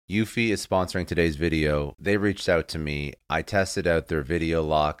Eufy is sponsoring today's video. They reached out to me. I tested out their video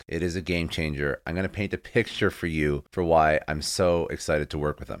lock. It is a game changer. I'm going to paint a picture for you for why I'm so excited to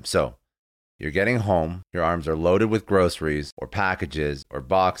work with them. So you're getting home, your arms are loaded with groceries or packages or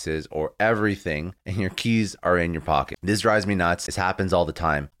boxes or everything, and your keys are in your pocket. This drives me nuts. This happens all the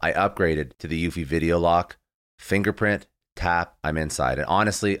time. I upgraded to the Eufy video lock, fingerprint, tap, I'm inside. And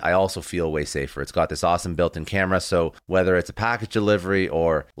honestly, I also feel way safer. It's got this awesome built-in camera, so whether it's a package delivery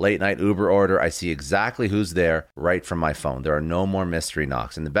or late night Uber order, I see exactly who's there right from my phone. There are no more mystery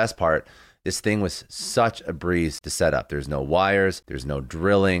knocks. And the best part, this thing was such a breeze to set up. There's no wires, there's no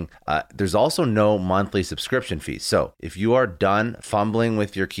drilling. There's also no monthly subscription fees. So if you are done fumbling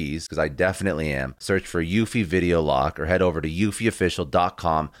with your keys, because I definitely am, search for Eufy Video Lock or head over to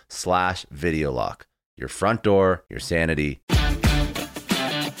eufyofficial.com/video lock. Your front door, your sanity.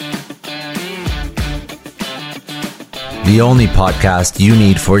 The only podcast you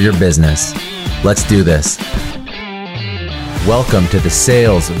need for your business. Let's do this. Welcome to the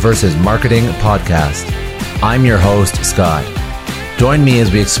Sales versus Marketing Podcast. I'm your host, Scott. Join me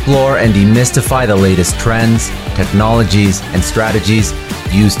as we explore and demystify the latest trends, technologies, and strategies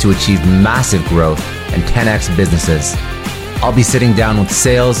used to achieve massive growth and 10x businesses. I'll be sitting down with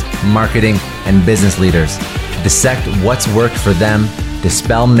sales, marketing, and business leaders to dissect what's worked for them,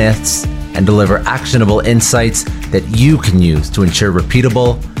 dispel myths, and deliver actionable insights that you can use to ensure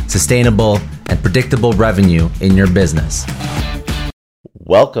repeatable, sustainable, and predictable revenue in your business.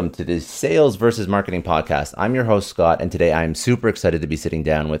 Welcome to the Sales versus Marketing Podcast. I'm your host, Scott, and today I'm super excited to be sitting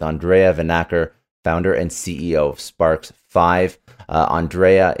down with Andreea Vanacker, founder and CEO of SPARX5.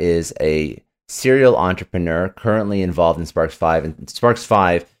 Andreea is a serial entrepreneur currently involved in SPARX5, and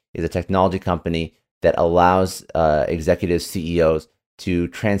SPARX5 is a technology company that allows executives, CEOs to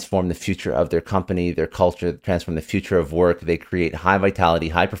transform the future of their company, their culture, transform the future of work. They create high vitality,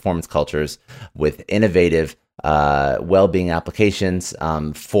 high performance cultures with innovative well-being applications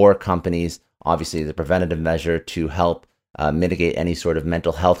for companies. Obviously, the preventative measure to help mitigate any sort of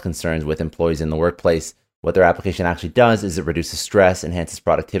mental health concerns with employees in the workplace. What their application actually does is it reduces stress, enhances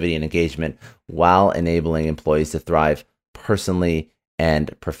productivity and engagement while enabling employees to thrive personally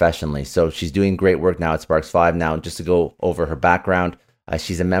and professionally. So she's doing great work now at SPARX5. Now, just to go over her background,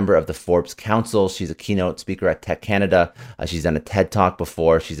 she's a member of the Forbes Council. She's a keynote speaker at Tech Canada. She's done a TED Talk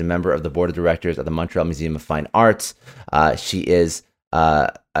before. She's a member of the board of directors of the Montreal Museum of Fine Arts. She is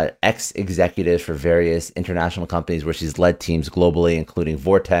an ex-executive for various international companies where she's led teams globally, including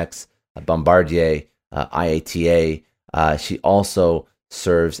Vortex, Bombardier, IATA. She also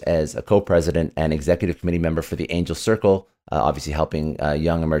serves as a co-president and executive committee member for the Angel Circle, obviously helping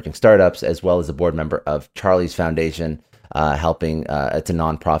young emerging startups, as well as a board member of Charlie's Foundation, helping, it's a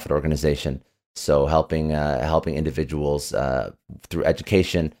nonprofit organization. So helping individuals through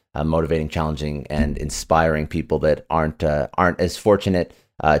education, motivating, challenging, and inspiring people that aren't as fortunate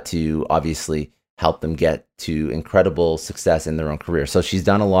to obviously help them get to incredible success in their own career. So she's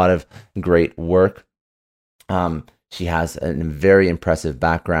done a lot of great work. She has a very impressive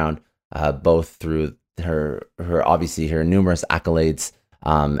background, both through her obviously her numerous accolades,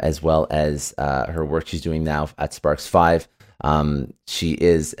 as well as her work she's doing now at SPARX5. She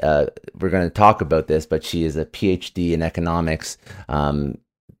is, we're going to talk about this, but she is a PhD in economics,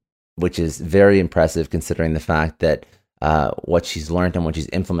 which is very impressive considering the fact that what she's learned and what she's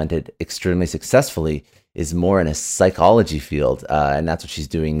implemented extremely successfully is more in a psychology field, and that's what she's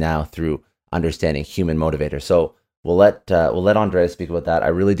doing now through understanding human motivators. So we'll let Andreea speak about that. I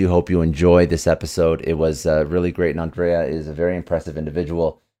really do hope you enjoy this episode. It was really great, and Andreea is a very impressive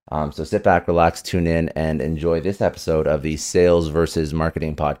individual. So sit back, relax, tune in, and enjoy this episode of the Sales versus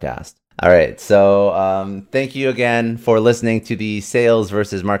Marketing Podcast. All right, so thank you again for listening to the Sales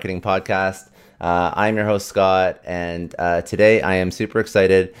versus Marketing Podcast. I'm your host, Scott, and today I am super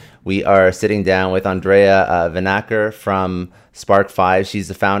excited. We are sitting down with Andreea Vanacker from SPARX5. She's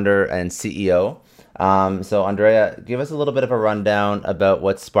the founder and CEO. So Andreea, give us a little bit of a rundown about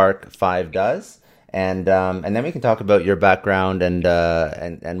what SPARX5 does, and then we can talk about your background, and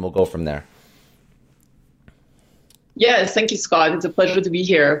we'll go from there. Yes, thank you, Scott. It's a pleasure to be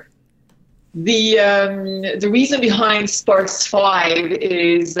here. The reason behind SPARX5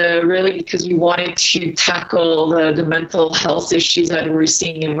 is really because we wanted to tackle the mental health issues that we're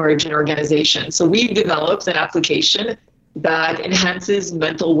seeing emerge in organizations. So we've developed an application that enhances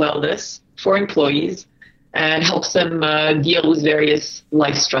mental wellness for employees and helps them deal with various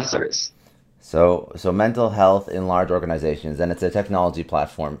life stressors. So mental health in large organizations, and it's a technology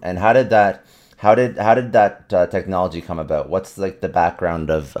platform. And how did that technology come about? What's like the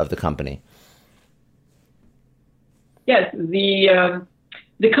background of the company? Yes, the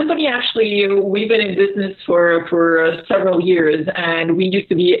The company actually, we've been in business for several years, and we used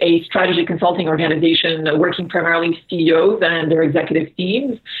to be a strategy consulting organization working primarily with CEOs and their executive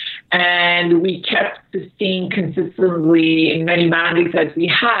teams. And we kept seeing consistently in many mandates that we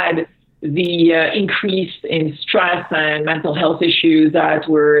had the increase in stress and mental health issues that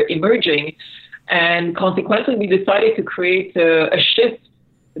were emerging. And consequently, we decided to create a shift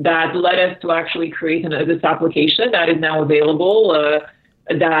that led us to actually create this application that is now available.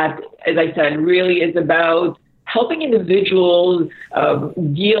 That, as I said, really is about helping individuals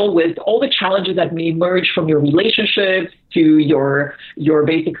deal with all the challenges that may emerge from your relationships to your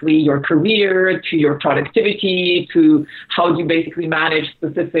basically your career, to your productivity, to how you basically manage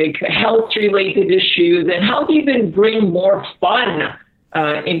specific health-related issues, and how to even bring more fun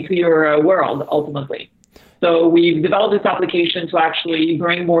into your world, ultimately. So we've developed this application to actually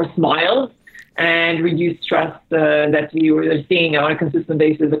bring more smiles and reduce stress that we were seeing on a consistent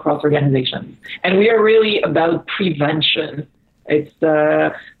basis across organizations. And we are really about prevention. It's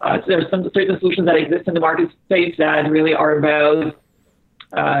there's some certain solutions that exist in the market space that really are about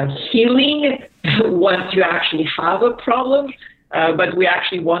healing once you actually have a problem, but we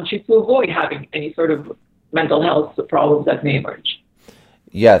actually want you to avoid having any sort of mental health problems that may emerge.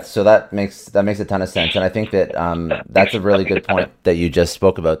 Yeah, so that makes a ton of sense, and I think that that's a really good point that you just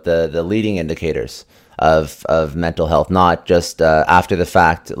spoke about, the leading indicators of mental health, not just after the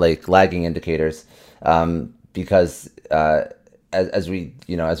fact, like lagging indicators, because as we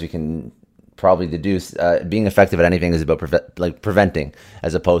can probably deduce, being effective at anything is about preventing,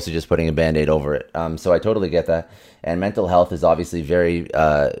 as opposed to just putting a Band-Aid over it. So I totally get that. And mental health is obviously very,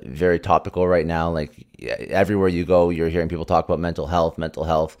 very topical right now. Like everywhere you go, you're hearing people talk about mental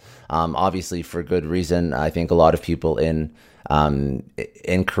health. Obviously for good reason. I think a lot of people in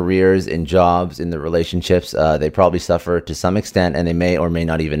careers, in jobs, in their relationships, they probably suffer to some extent, and they may or may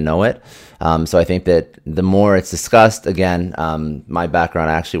not even know it. So I think that the more it's discussed, again, my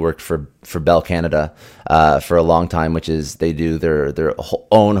background, I actually worked for Bell Canada for a long time, which is they do their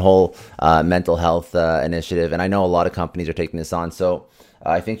own whole mental health initiative, and I know a lot of companies are taking this on. So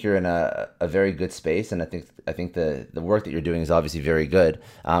I think you're in a very good space, and I think the work that you're doing is obviously very good.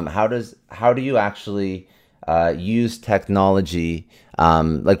 How do you actually use technology?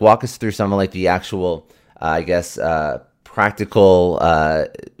 Like walk us through some of like the actual, I guess, practical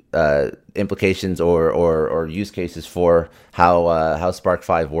implications or use cases for how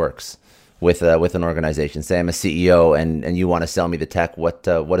SPARX5 works with an organization. Say I'm a CEO and you want to sell me the tech. What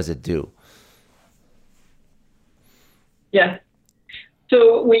does it do? Yeah.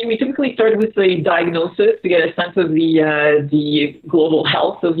 So we typically start with a diagnosis to get a sense of the global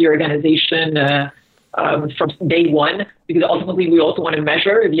health of the organization from day one, because ultimately we also want to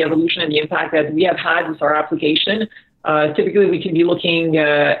measure the evolution and the impact that we have had with our application. Typically, we can be looking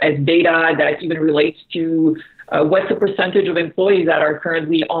at data that even relates to what's the percentage of employees that are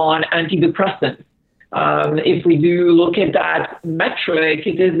currently on antidepressants. If we do look at that metric,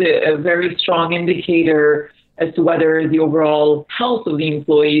 it is a very strong indicator as to whether the overall health of the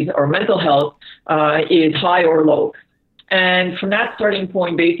employees or mental health is high or low. And from that starting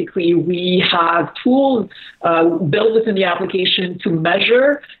point, basically, we have tools built within the application to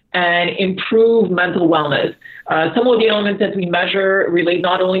measure and improve mental wellness. Some of the elements that we measure relate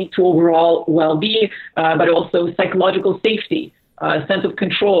not only to overall well-being, but also psychological safety, a sense of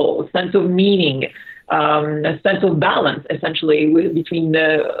control, a sense of meaning, a sense of balance, essentially, between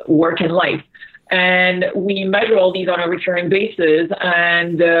the work and life. And we measure all these on a recurring basis,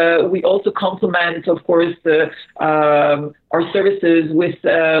 and we also complement, of course, our services with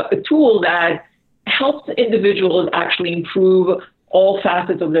a tool that helps individuals actually improve all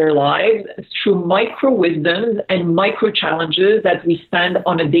facets of their lives through micro wisdoms and micro challenges that we spend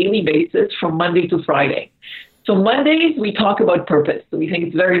on a daily basis from Monday to Friday. So Mondays, we talk about purpose. So we think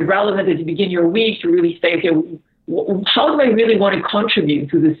it's very relevant as you begin your week to really say, okay, how do I really want to contribute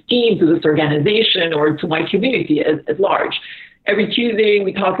to this team, to this organization, or to my community at large? Every Tuesday,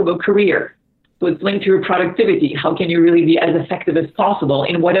 we talk about career. So it's linked to your productivity. How can you really be as effective as possible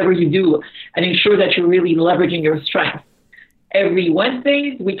in whatever you do and ensure that you're really leveraging your strengths? Every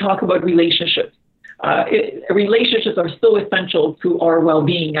Wednesdays, we talk about relationships. Relationships are so essential to our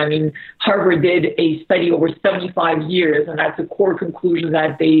well-being. I mean, Harvard did a study over 75 years, and that's a core conclusion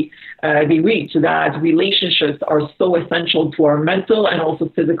that they reached, that relationships are so essential to our mental and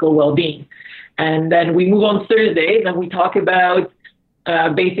also physical well-being. And then we move on Thursdays, and we talk about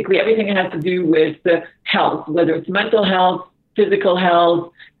basically everything that has to do with health, whether it's mental health, physical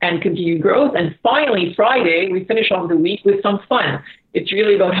health, and continued growth. And finally, Friday, we finish off the week with some fun. It's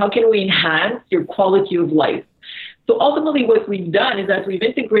really about how can we enhance your quality of life. So ultimately what we've done is that we've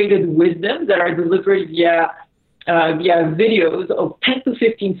integrated wisdom that are delivered via videos of 10 to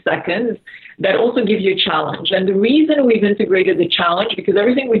 15 seconds that also give you a challenge. And the reason we've integrated the challenge, because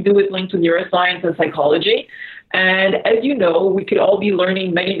everything we do is linked to neuroscience and psychology. And as you know, we could all be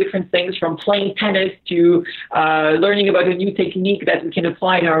learning many different things, from playing tennis to learning about a new technique that we can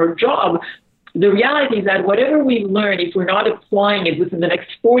apply in our job. The reality is that whatever we learn, if we're not applying it within the next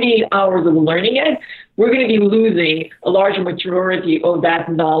 48 hours of learning it, we're going to be losing a large majority of that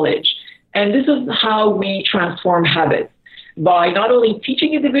knowledge. And this is how we transform habits, by not only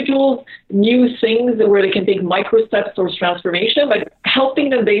teaching individuals new things where they can take micro steps towards transformation, but helping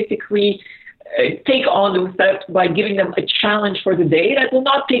them basically take on those steps by giving them a challenge for the day that will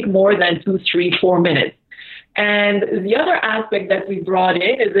not take more than 2, 3, 4 minutes. And the other aspect that we brought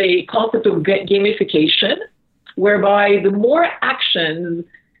in is a concept of gamification, whereby the more actions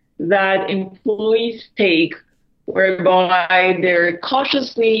that employees take, whereby they're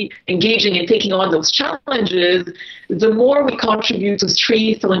consciously engaging and taking on those challenges, the more we contribute to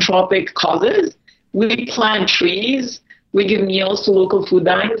 3 philanthropic causes. We plant trees, we give meals to local food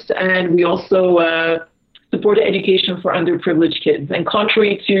banks, and we also support education for underprivileged kids. And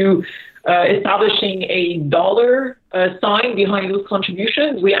contrary to establishing a dollar sign behind those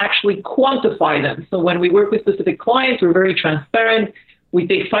contributions, we actually quantify them. So when we work with specific clients, we're very transparent. We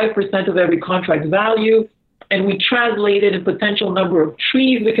take 5% of every contract value, and we translate it in potential number of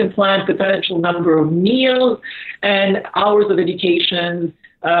trees we can plant, potential number of meals, and hours of education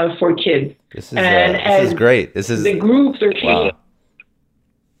for kids. This is great. This is the groups are changing.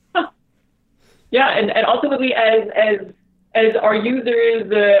 Wow. Yeah, and ultimately, as our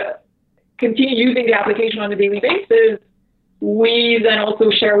users continue using the application on a daily basis, we then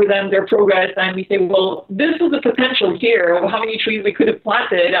also share with them their progress, and we say, well, this was the potential here of how many trees we could have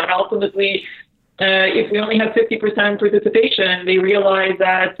planted, and ultimately, if we only have 50% participation, they realize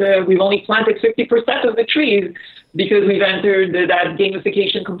that we've only planted 50% of the trees because we've entered that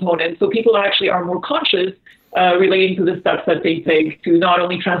gamification component. So people actually are more conscious relating to the steps that they take to not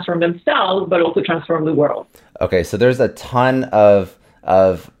only transform themselves, but also transform the world. Okay, so there's a ton of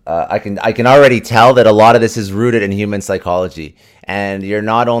I can already tell that a lot of this is rooted in human psychology, and you're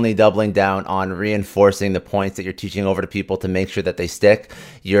not only doubling down on reinforcing the points that you're teaching over to people to make sure that they stick.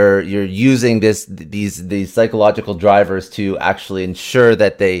 You're using these psychological drivers to actually ensure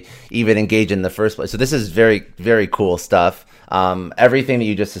that they even engage in the first place. So this is very, very cool stuff. Everything that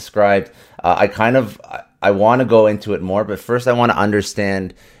you just described, I want to go into it more, but first I want to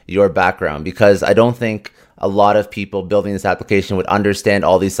understand your background, because I don't think a lot of people building this application would understand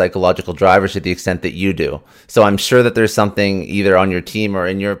all these psychological drivers to the extent that you do. So I'm sure that there's something either on your team or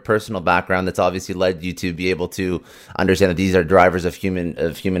in your personal background that's obviously led you to be able to understand that these are drivers of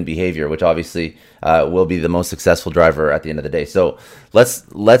human behavior, which obviously will be the most successful driver at the end of the day. So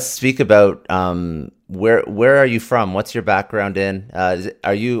let's speak about where are you from? What's your background in?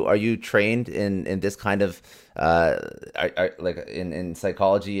 Are you trained in this kind of like in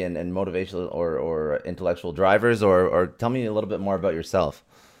psychology and motivational or intellectual drivers, or tell me a little bit more about yourself?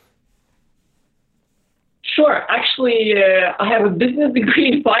 Sure. Actually, I have a business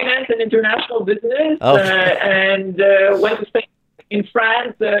degree in finance and international business, and went to study in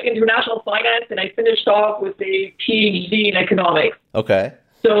France, international finance, and I finished off with a PhD in economics. Okay.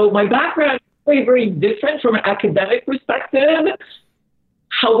 So my background is very, very different from an academic perspective.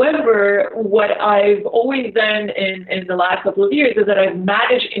 However, what I've always done in the last couple of years is that I've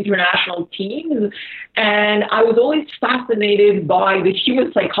managed international teams, and I was always fascinated by the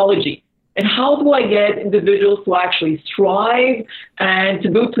human psychology. And how do I get individuals to actually thrive and to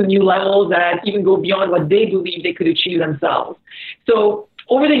go to new levels that even go beyond what they believe they could achieve themselves? So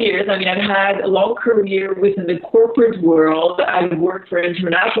over the years, I've had a long career within the corporate world. I've worked for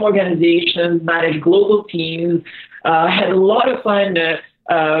international organizations, managed global teams, had a lot of fun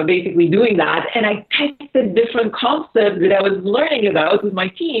basically doing that. And I tested different concepts that I was learning about with my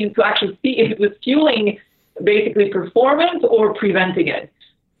team to actually see if it was fueling basically performance or preventing it.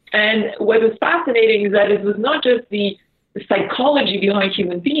 And what was fascinating is that it was not just the psychology behind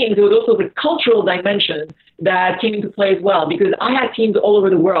human beings, it was also the cultural dimension that came into play as well, because I had teams all over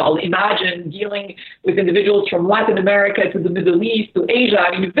the world. Imagine dealing with individuals from Latin America to the Middle East to Asia.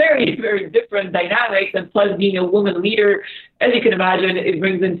 Very, very different dynamics, and plus being a woman leader, as you can imagine, it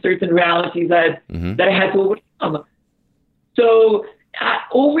brings in certain realities that I had to overcome. So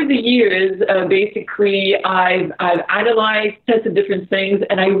over the years, basically, I've analyzed, tested different things,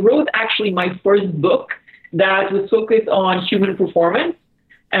 and I wrote actually my first book that was focused on human performance.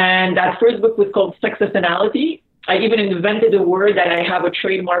 And that first book was called Success Analysis. I even invented a word that I have a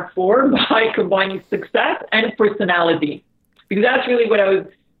trademark for by combining success and personality, because that's really what I was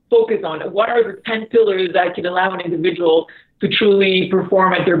focused on. What are the 10 pillars that can allow an individual to truly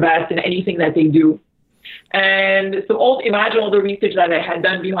perform at their best in anything that they do? And so imagine all the research that I had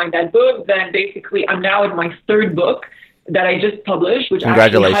done behind that book. Then basically I'm now in my third book that I just published, which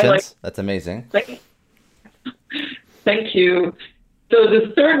congratulations. Actually highlights, that's amazing. Thank you. So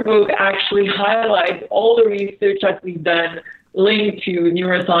the third book actually highlights all the research that we've done linked to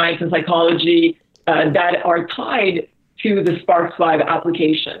neuroscience and psychology that are tied to the SPARX5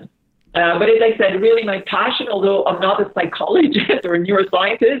 application. But as I said, really my passion, although I'm not a psychologist or a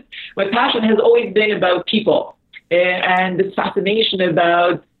neuroscientist, my passion has always been about people and this fascination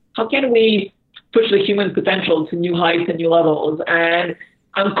about how can we push the human potential to new heights and new levels. And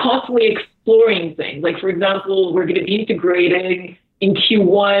I'm constantly exploring things. Like, for example, we're going to be integrating in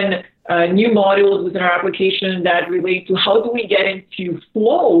Q1 new modules within our application that relate to how do we get into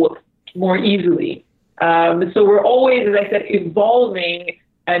flow more easily. So we're always, as I said, evolving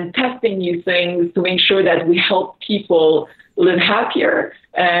and testing new things to make sure that we help people live happier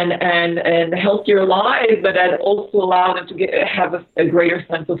and healthier lives, but that also allow them to have a greater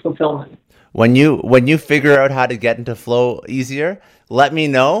sense of fulfillment. When you figure out how to get into flow easier, let me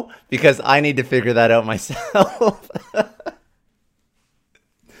know, because I need to figure that out myself.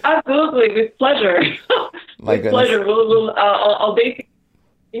 Absolutely, with pleasure. With pleasure. I'll basically,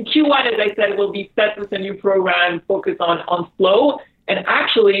 in Q1, as I said, we'll be set with a new program focused on flow. And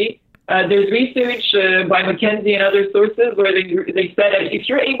actually, there's research by McKinsey and other sources where they said that if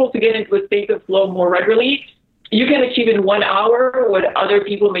you're able to get into a state of flow more regularly, you can achieve in 1 hour what other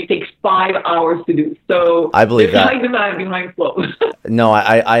people may take 5 hours to do. So I believe there's that. high demand behind flow. No,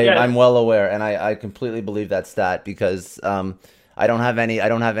 I'm well aware, and I completely believe that stat, because I don't have any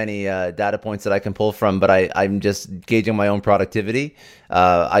data points that I can pull from, but I'm just gauging my own productivity.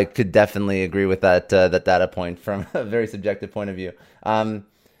 I could definitely agree with that data point from a very subjective point of view.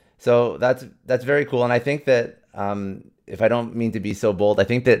 So that's very cool, and I think that if I don't mean to be so bold, I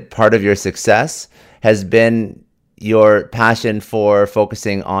think that part of your success has been your passion for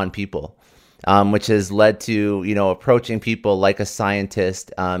focusing on people. Which has led to, approaching people like a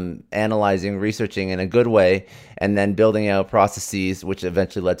scientist, analyzing, researching in a good way, and then building out processes, which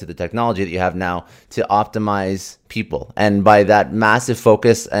eventually led to the technology that you have now to optimize people. And by that massive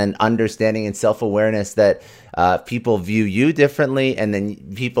focus and understanding and self-awareness that people view you differently, and then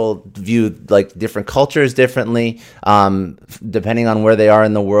people view like different cultures differently, depending on where they are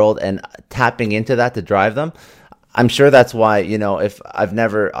in the world, and tapping into that to drive them. I'm sure that's why, if I've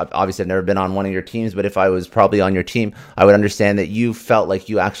never been on one of your teams, but if I was probably on your team, I would understand that you felt like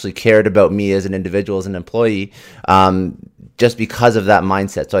you actually cared about me as an individual, as an employee, just because of that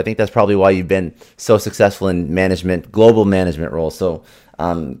mindset. So I think that's probably why you've been so successful in management, global management roles. So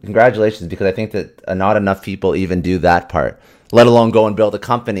congratulations, because I think that not enough people even do that part, let alone go and build a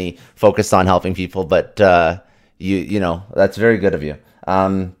company focused on helping people. But that's very good of you.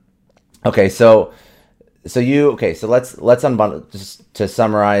 Okay, so let's unbundle, just to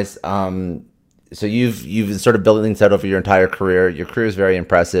summarize. So you've sort of building this out over your entire career. Your career is very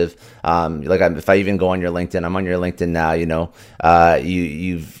impressive. If I even go on your LinkedIn, I'm on your LinkedIn now.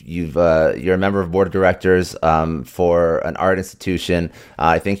 You're a member of board of directors for an art institution.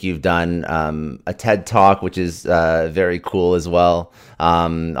 I think you've done a TED Talk, which is very cool as well.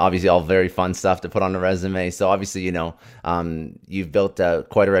 Obviously, all very fun stuff to put on a resume. So obviously, you've built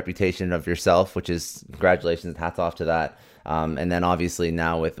quite a reputation of yourself, which is congratulations, hats off to that. And then obviously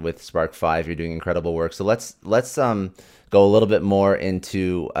now with SPARX5, you're doing incredible work. So let's go a little bit more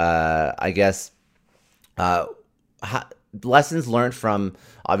into lessons learned from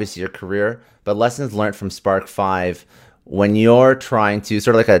obviously your career, but lessons learned from SPARX5 when you're trying to,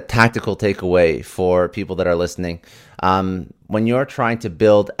 sort of like a tactical takeaway for people that are listening, when you're trying to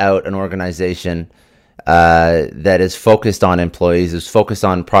build out an organization that is focused on employees, is focused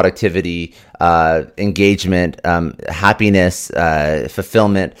on productivity, engagement, happiness,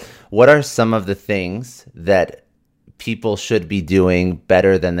 fulfillment. What are some of the things that people should be doing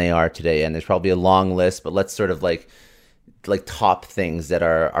better than they are today? And there's probably a long list, but let's sort of like top things that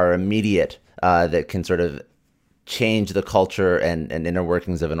are immediate, that can sort of change the culture and inner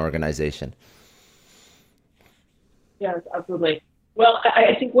workings of an organization. Yes, absolutely. Well,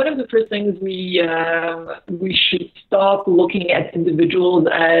 I think one of the first things we should stop looking at individuals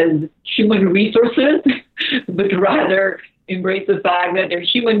as human resources, but rather embrace the fact that they're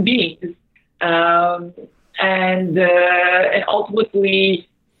human beings, and ultimately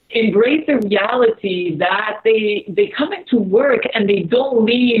embrace the reality that they come into work and they don't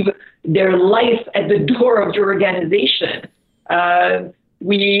leave their life at the door of your organization.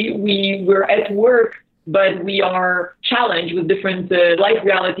 We're at work, but we are challenged with different life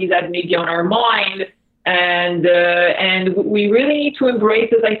realities that may be on our mind. And we really need to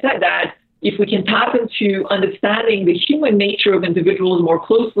embrace, as I said, that if we can tap into understanding the human nature of individuals more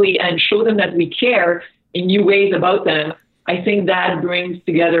closely and show them that we care in new ways about them, I think that brings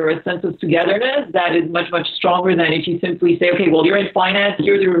together a sense of togetherness that is much, much stronger than if you simply say, okay, well, you're in finance,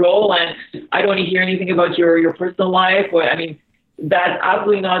 here's your role, and I don't want to hear anything about your personal life. I mean, that's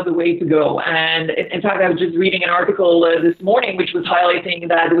absolutely not the way to go. And in fact, I was just reading an article this morning, which was highlighting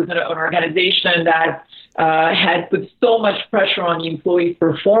that there was an organization that had put so much pressure on the employee's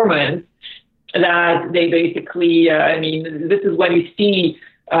performance that they basically, this is when you see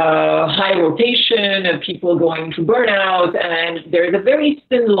high rotation of people going through burnout, and there's a very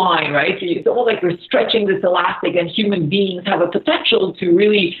thin line, right? It's almost like we're stretching this elastic, and human beings have a potential to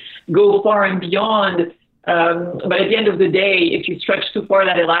really go far and beyond. But at the end of the day, if you stretch too far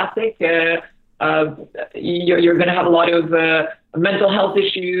that elastic, you're going to have a lot of mental health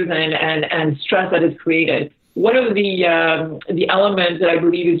issues and stress that is created. One of the elements that I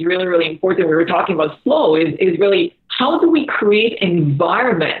believe is really, really important, we were talking about flow, is really how do we create an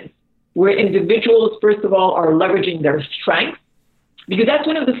environment where individuals, first of all, are leveraging their strengths? Because that's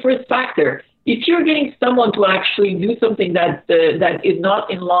one of the first factors. If you're getting someone to actually do something that is not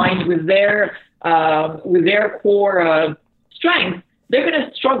in line with their core strengths, they're going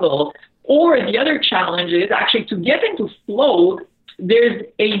to struggle. Or the other challenge is actually to get into flow. There's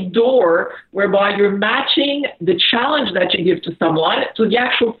a door whereby you're matching the challenge that you give to someone to the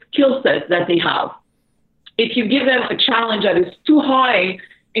actual skill set that they have. If you give them a challenge that is too high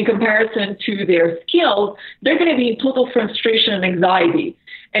in comparison to their skills, they're going to be in total frustration and anxiety.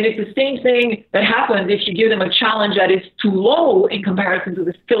 And it's the same thing that happens if you give them a challenge that is too low in comparison to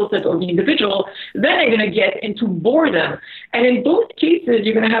the skill set of the individual, then they're going to get into boredom. And in both cases,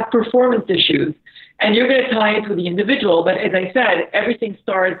 you're going to have performance issues. And you're going to tie it to the individual. But as I said, everything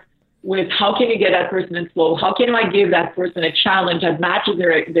starts with how can you get that person in flow? How can I give that person a challenge that matches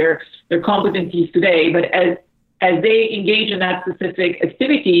their competencies today? But as they engage in that specific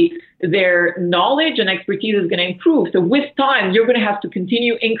activity, their knowledge and expertise is going to improve. So with time, you're going to have to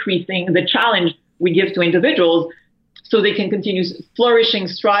continue increasing the challenge we give to individuals so they can continue flourishing,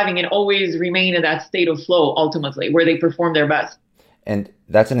 striving, and always remain in that state of flow ultimately, where they perform their best. And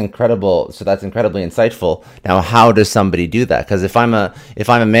that's incredibly insightful. Now, how does somebody do that? Because if I'm a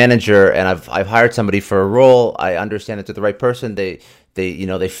manager and I've hired somebody for a role, I understand that they're the right person. They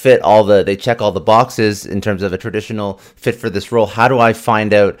fit they check all the boxes in terms of a traditional fit for this role. How do I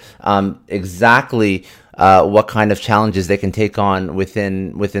find out exactly what kind of challenges they can take on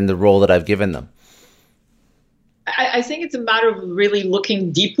within the role that I've given them? I think it's a matter of really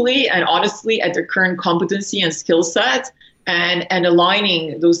looking deeply and honestly at their current competency and skill set, and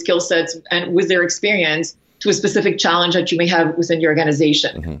aligning those skill sets and with their experience to a specific challenge that you may have within your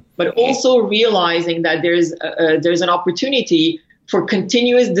organization. Mm-hmm. But also realizing that there's an opportunity for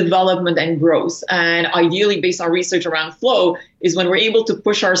continuous development and growth. And ideally, based on research around flow, is when we're able to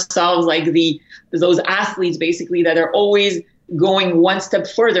push ourselves like those athletes basically that are always going one step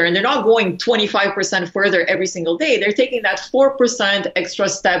further, and they're not going 25% further every single day. They're taking that 4% extra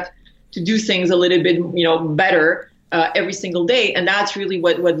step to do things a little bit, better every single day, and that's really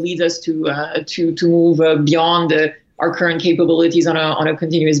what leads us to move beyond our current capabilities on a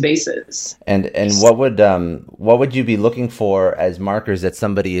continuous basis. And what would you be looking for as markers that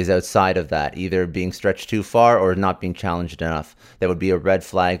somebody is outside of that, either being stretched too far or not being challenged enough? That would be a red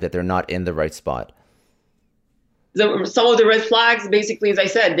flag that they're not in the right spot. Some of the red flags, basically, as I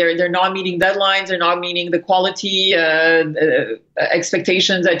said, they're not meeting deadlines, they're not meeting the quality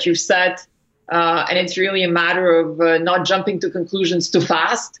expectations that you've set. And it's really a matter of not jumping to conclusions too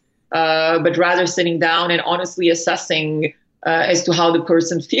fast, but rather sitting down and honestly assessing as to how the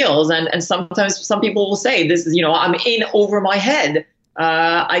person feels. And sometimes some people will say, this is, I'm in over my head.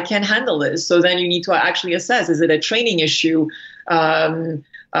 I can't handle this. So then you need to actually assess, is it a training issue?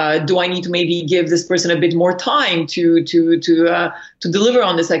 Do I need to maybe give this person a bit more time to deliver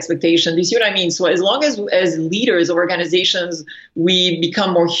on this expectation? Do you see what I mean? So as long as leaders of organizations, we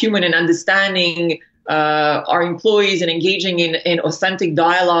become more human in understanding our employees and engaging in authentic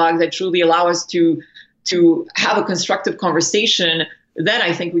dialogue that truly allow us to have a constructive conversation, then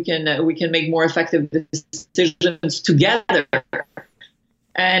I think we can make more effective decisions together.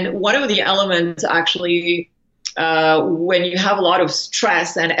 And one of the elements actually, when you have a lot of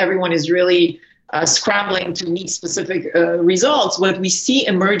stress and everyone is really scrambling to meet specific results, what we see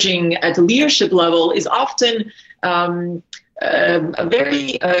emerging at the leadership level is often a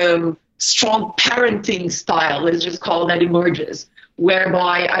very strong parenting style, let's just call that, emerges,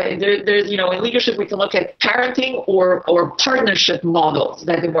 whereby there's, in leadership, we can look at parenting or partnership models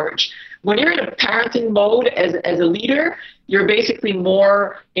that emerge. When you're in a parenting mode as a leader, you're basically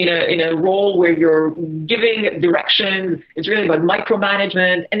more in a role where you're giving direction. It's really about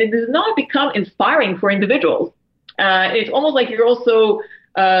micromanagement, and it does not become inspiring for individuals. It's almost like you're also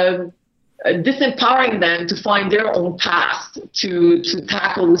disempowering them to find their own path to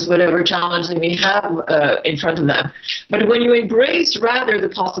tackle this whatever challenge they may have in front of them. But when you embrace rather the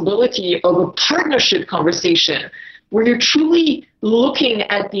possibility of a partnership conversation, where you're truly looking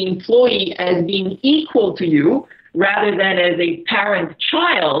at the employee as being equal to you rather than as a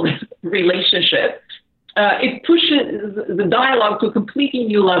parent-child relationship, it pushes the dialogue to a completely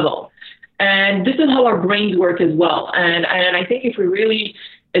new level. And this is how our brains work as well. And I think if we really,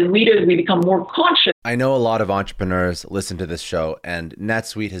 as leaders, we become more conscious. I know a lot of entrepreneurs listen to this show, and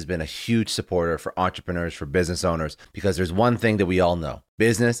NetSuite has been a huge supporter for entrepreneurs, for business owners, because there's one thing that we all know.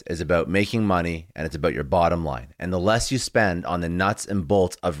 Business is about making money, and it's about your bottom line. And the less you spend on the nuts and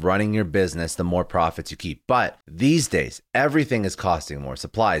bolts of running your business, the more profits you keep. But these days, everything is costing more.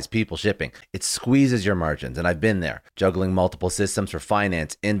 Supplies, people, shipping. It squeezes your margins, and I've been there, juggling multiple systems for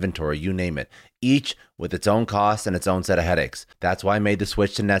finance, inventory, you name it, each with its own costs and its own set of headaches. That's why I made the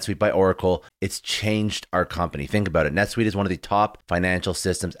switch to NetSuite by Oracle. It's changed our company. Think about it. NetSuite is one of the top financial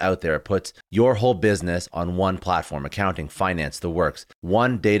systems out there. It puts your whole business on one platform: accounting, finance, the works.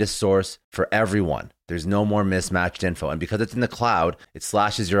 One data source for everyone. There's no more mismatched info. And because it's in the cloud, it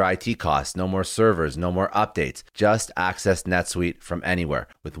slashes your IT costs. No more servers, no more updates. Just access NetSuite from anywhere.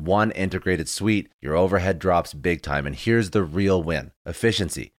 With one integrated suite, your overhead drops big time. And here's the real win: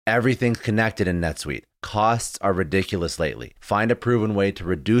 efficiency. Everything's connected in NetSuite. Costs are ridiculous lately. Find a proven way to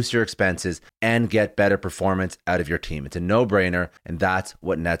reduce your expenses and get better performance out of your team. It's a no-brainer, and that's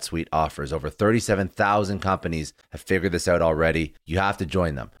what NetSuite offers. Over 37,000 companies have figured this out already. You have to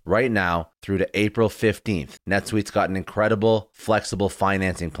join them. Right now, through to April 15th, NetSuite's got an incredible, flexible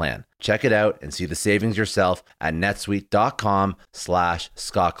financing plan. Check it out and see the savings yourself at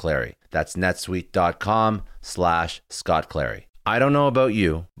netsuite.com/Scott Clary. That's netsuite.com/Scott Clary. I don't know about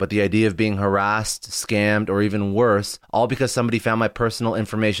you, but the idea of being harassed, scammed, or even worse, all because somebody found my personal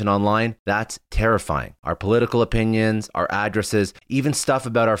information online, that's terrifying. Our political opinions, our addresses, even stuff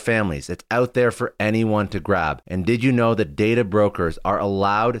about our families, it's out there for anyone to grab. And did you know that data brokers are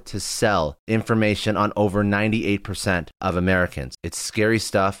allowed to sell information on over 98% of Americans? It's scary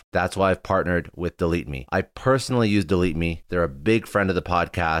stuff. That's why I've partnered with Delete Me. I personally use Delete Me. They're a big friend of the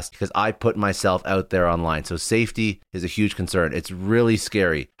podcast because I put myself out there online. So safety is a huge concern. It's really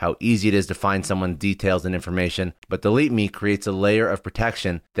scary how easy it is to find someone's details and information, but Delete Me creates a layer of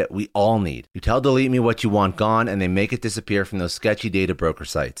protection that we all need. You tell Delete Me what you want gone, and they make it disappear from those sketchy data broker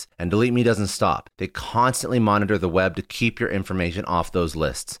sites. And Delete Me doesn't stop. They constantly monitor the web to keep your information off those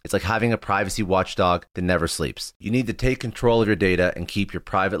lists. It's like having a privacy watchdog that never sleeps. You need to take control of your data and keep your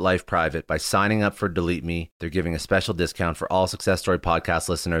private life private by signing up for Delete Me. They're giving a special discount for all Success Story podcast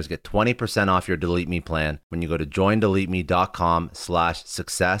listeners. Get 20% off your Delete Me plan when you go to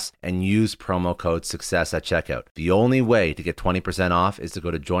joindeleteme.com/success and use promo code success at checkout. The only way to get 20% off is to go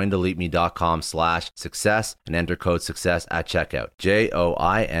to joindeleteme.com/success and enter code success at checkout.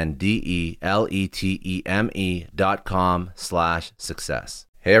 joindeleteme.com/success.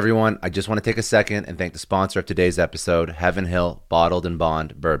 Hey everyone, I just want to take a second and thank the sponsor of today's episode, Heaven Hill Bottled and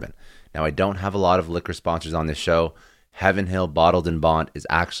Bond Bourbon. Now, I don't have a lot of liquor sponsors on this show. Heaven Hill Bottled and Bond is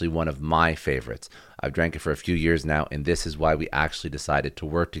actually one of my favorites. I've drank it for a few years now, and this is why we actually decided to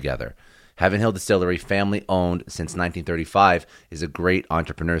work together. Heaven Hill Distillery, family owned since 1935, is a great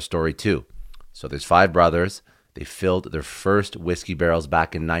entrepreneur story too. So there's 5 brothers. They filled their first whiskey barrels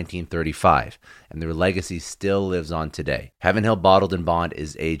back in 1935, and their legacy still lives on today. Heaven Hill Bottled and Bond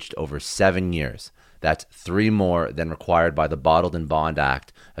is aged over 7 years. That's 3 more than required by the Bottled and Bond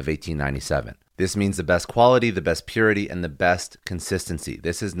Act of 1897. This means the best quality, the best purity, and the best consistency.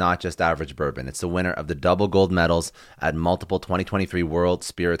 This is not just average bourbon. It's the winner of the double gold medals at multiple 2023 World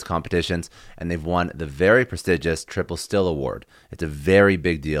Spirits competitions, and they've won the very prestigious Triple Still Award. It's a very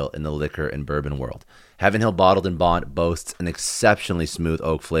big deal in the liquor and bourbon world. Heaven Hill Bottled and Bond boasts an exceptionally smooth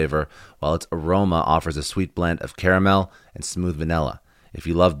oak flavor, while its aroma offers a sweet blend of caramel and smooth vanilla. If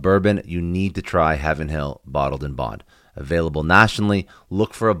you love bourbon, you need to try Heaven Hill Bottled and Bond. Available nationally,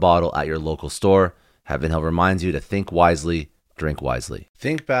 look for a bottle at your local store. Heaven Hill reminds you to think wisely, drink wisely.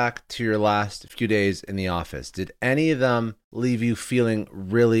 Think back to your last few days in the office. Did any of them leave you feeling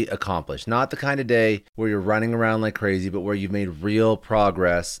really accomplished? Not the kind of day where you're running around like crazy, but where you've made real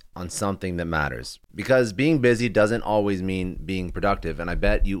progress on something that matters. Because being busy doesn't always mean being productive. And I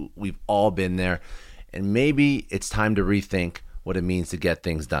bet we've all been there. And maybe it's time to rethink what it means to get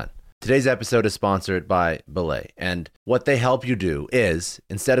things done. Today's episode is sponsored by Belay, and what they help you do is,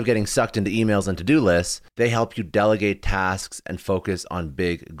 instead of getting sucked into emails and to-do lists, they help you delegate tasks and focus on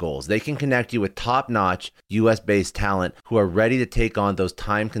big goals. They can connect you with top-notch US-based talent who are ready to take on those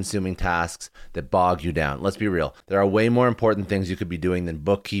time-consuming tasks that bog you down. Let's be real. There are way more important things you could be doing than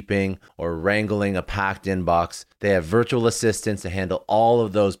bookkeeping or wrangling a packed inbox. They have virtual assistants to handle all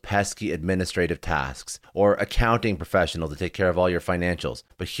of those pesky administrative tasks, or accounting professionals to take care of all your financials.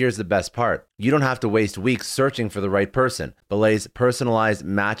 But here's the best part. You don't have to waste weeks searching for the right person. Belay's personalized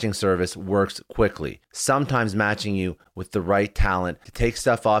matching service works quickly, sometimes matching you with the right talent to take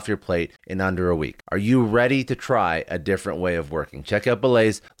stuff off your plate in under a week. Are you ready to try a different way of working? Check out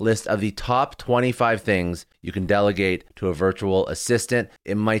Belay's list of the top 25 things you can delegate to a virtual assistant.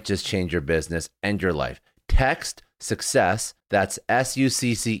 It might just change your business and your life. Text SUCCESS, that's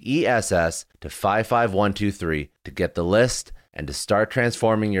SUCCESS, to 55123 to get the list and to start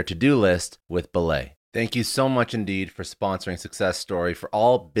transforming your to-do list with Belay. Thank you so much, Indeed, for sponsoring Success Story. For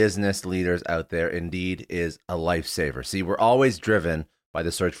all business leaders out there, Indeed is a lifesaver. See, we're always driven by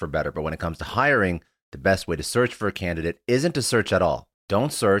the search for better, but when it comes to hiring, the best way to search for a candidate isn't to search at all.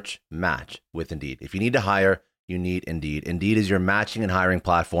 Don't search, match with Indeed. If you need to hire, you need Indeed. Indeed is your matching and hiring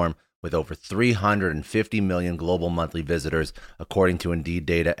platform with over 350 million global monthly visitors, according to Indeed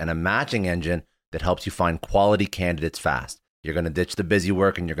data, and a matching engine that helps you find quality candidates fast. You're going to ditch the busy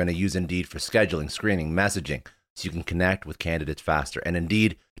work and you're going to use Indeed for scheduling, screening, messaging, so you can connect with candidates faster. And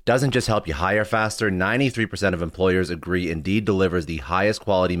Indeed doesn't just help you hire faster. 93% of employers agree Indeed delivers the highest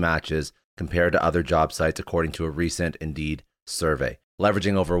quality matches compared to other job sites, according to a recent Indeed survey.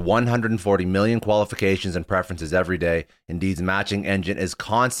 Leveraging over 140 million qualifications and preferences every day, Indeed's matching engine is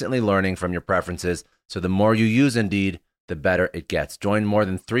constantly learning from your preferences. So the more you use Indeed, the better it gets. Join more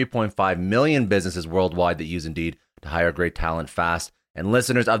than 3.5 million businesses worldwide that use Indeed to hire great talent fast. And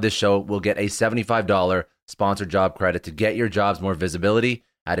listeners of this show will get a $75 sponsored job credit to get your jobs more visibility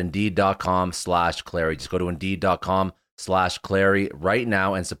at Indeed.com/Clary. Just go to Indeed.com/Clary right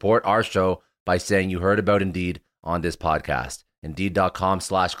now and support our show by saying you heard about Indeed on this podcast.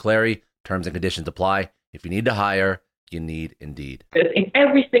 Indeed.com/Clary. Terms and conditions apply. If you need to hire, you need Indeed. In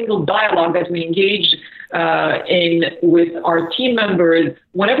every single dialogue that we engage in with our team members,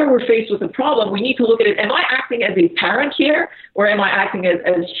 whenever we're faced with a problem, we need to look at it. Am I acting as a parent here, or am I acting as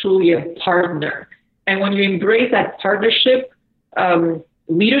truly a partner? And when you embrace that partnership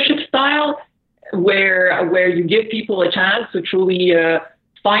leadership style, where you give people a chance to truly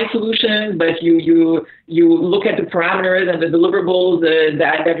find solutions, but you look at the parameters and the deliverables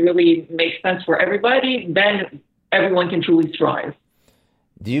that really make sense for everybody, then everyone can truly thrive.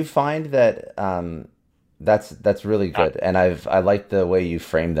 Do you find that that's really good, and I like the way you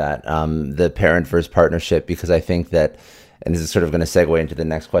frame that, the parent versus partnership, because I think that, and this is sort of going to segue into the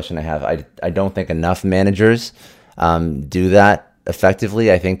next question I have. I don't think enough managers do that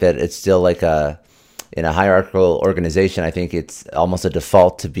effectively. I think that it's still like in a hierarchical organization, I think it's almost a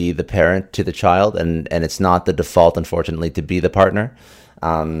default to be the parent to the child, and it's not the default, unfortunately, to be the partner.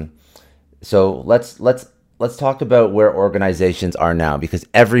 So let's talk about where organizations are now, because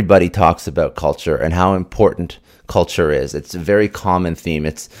everybody talks about culture and how important culture is. It's a very common theme.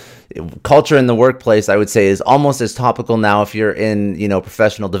 It's culture in the workplace, I would say, is almost as topical now if you're in,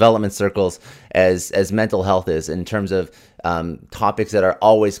 professional development circles as mental health is, in terms of topics that are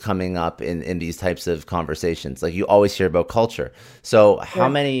always coming up in these types of conversations. Like, you always hear about culture. So how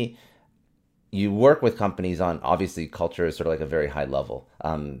many you work with companies on? Obviously culture is sort of like a very high level,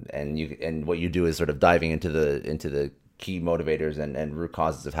 and what you do is sort of diving into the key motivators and root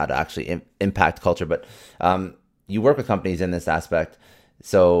causes of how to actually impact culture. But you work with companies in this aspect,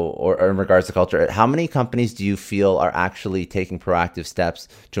 or in regards to culture. How many companies do you feel are actually taking proactive steps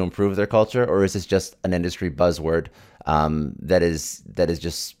to improve their culture, or is this just an industry buzzword that is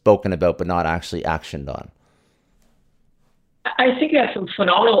just spoken about but not actually actioned on? I think you have some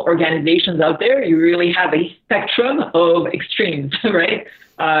phenomenal organizations out there. You really have a spectrum of extremes, right?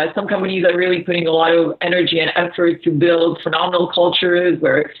 Some companies are really putting a lot of energy and effort to build phenomenal cultures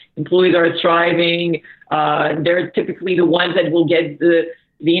where employees are thriving. They're typically the ones that will get the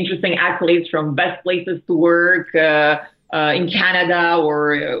interesting accolades from best places to work in Canada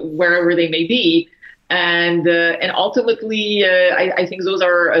or wherever they may be. And ultimately, I think those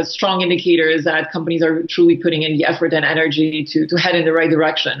are strong indicators that companies are truly putting in the effort and energy to head in the right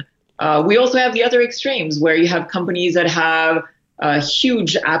direction. We also have the other extremes where you have companies that have a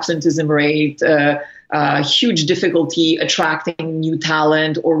huge absenteeism rate, huge difficulty attracting new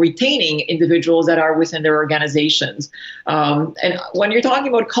talent or retaining individuals that are within their organizations. And when you're talking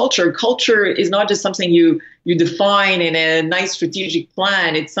about culture, culture is not just something you define in a nice strategic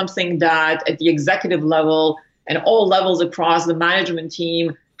plan. It's something that at the executive level and all levels across the management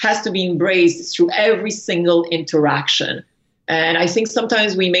team has to be embraced through every single interaction. And I think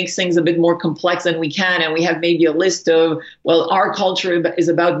sometimes we make things a bit more complex than we can. And we have maybe a list of, well, our culture is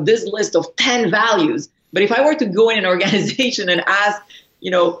about this list of 10 values. But if I were to go in an organization and ask,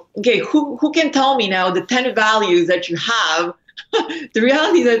 okay, who can tell me now the 10 values that you have? The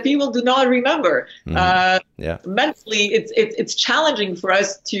reality is that people do not remember. Mentally, it's challenging for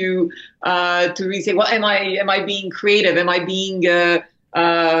us to really say, well, am I being creative? Am I being,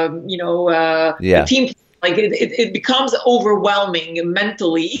 team? Like it becomes overwhelming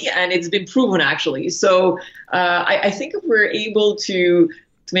mentally, and it's been proven actually. So I think if we're able to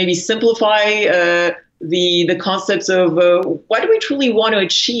maybe simplify the concepts of what do we truly want to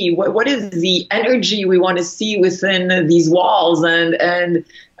achieve, what is the energy we want to see within these walls, and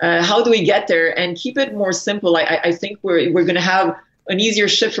how do we get there, and keep it more simple. I think we're going to have an easier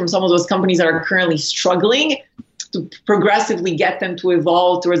shift from some of those companies that are currently struggling to progressively get them to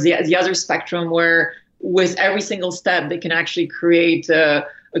evolve towards the other spectrum where with every single step, they can actually create a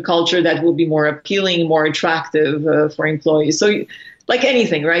culture that will be more appealing, more attractive for employees. So like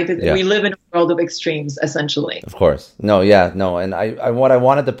anything, right? Yeah. We live in a world of extremes, essentially. Of course. And what I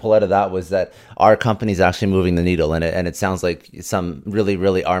wanted to pull out of that was that our company's actually moving the needle, and it sounds like some really,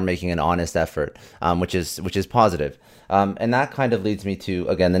 really are making an honest effort, which is positive. And that kind of leads me to,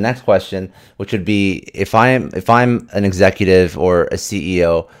 again, the next question, which would be if I'm an executive or a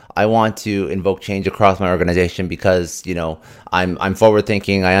CEO, I want to invoke change across my organization because, I'm forward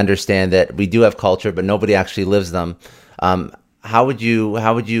thinking. I understand that we do have culture, but nobody actually lives them. How would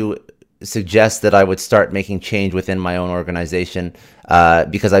you suggest that I would start making change within my own organization?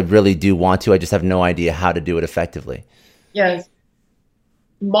 Because I really do want to. I just have no idea how to do it effectively. Yes.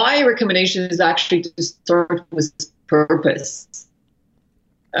 My recommendation is actually to start with purpose.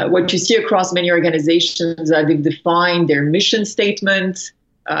 What you see across many organizations, they've defined their mission statement,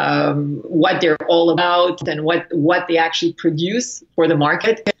 what they're all about, and what they actually produce for the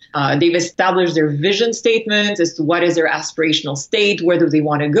market. They've established their vision statement as to what is their aspirational state, where do they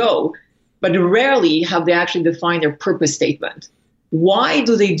want to go, but rarely have they actually defined their purpose statement. Why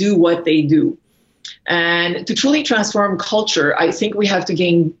do they do what they do? And to truly transform culture, I think we have to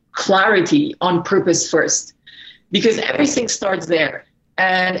gain clarity on purpose first, because everything starts there.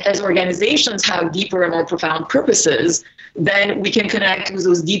 And as organizations have deeper and more profound purposes, then we can connect with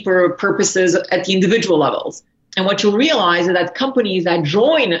those deeper purposes at the individual levels. And what you'll realize is that companies that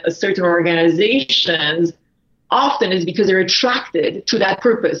join a certain organizations often is because they're attracted to that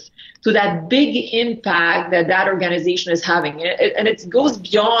purpose, to that big impact that organization is having. And it goes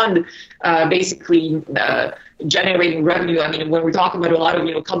beyond basically generating revenue. I mean, when we're talking about a lot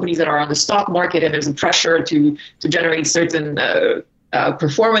of companies that are on the stock market and there's a pressure to generate certain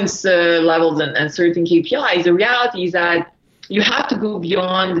performance levels and certain KPIs, the reality is that you have to go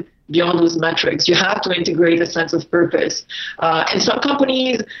beyond those metrics. You have to integrate a sense of purpose. And some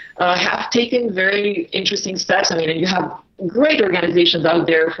companies have taken very interesting steps. I mean, and you have great organizations out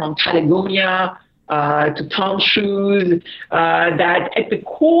there from Patagonia to Tom Shoes that at the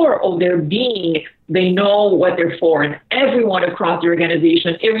core of their being, they know what they're for. And everyone across the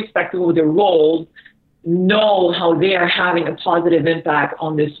organization, irrespective of their roles, know how they are having a positive impact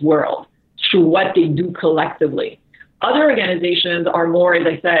on this world through what they do collectively. Other organizations are more, as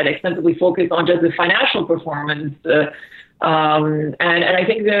I said, extensively focused on just the financial performance. And I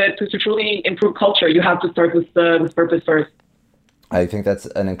think that to truly improve culture, you have to start with purpose first. I think that's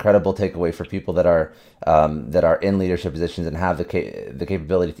an incredible takeaway for people that are in leadership positions and have the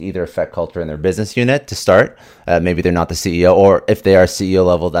capability to either affect culture in their business unit to start. Maybe they're not the CEO, or if they are CEO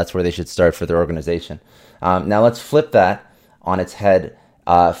level, that's where they should start for their organization. Now let's flip that on its head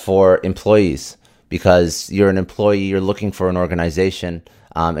for employees, because you're an employee, you're looking for an organization,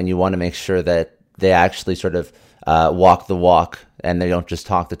 and you want to make sure that they actually sort of walk the walk and they don't just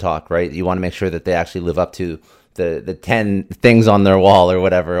talk the talk, right? You want to make sure that they actually live up to the 10 things on their wall or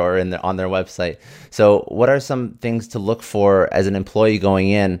whatever, or on their website. So what are some things to look for as an employee going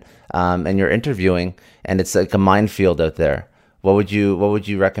in and you're interviewing and it's like a minefield out there? What would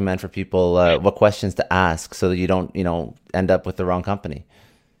you recommend for people? What questions to ask so that you don't end up with the wrong company?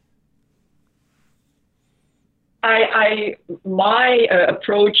 My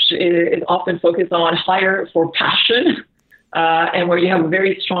approach is often focused on hire for passion, and where you have a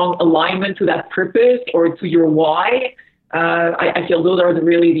very strong alignment to that purpose or to your why. I feel those are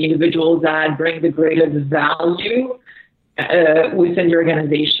really the individuals that bring the greatest value within the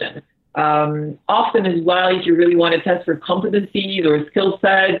organization. Often as well, if you really want to test for competencies or skill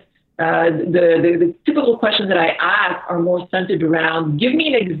sets, the typical questions that I ask are more centered around, give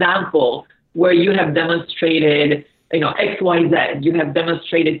me an example where you have demonstrated, X, Y, Z. You have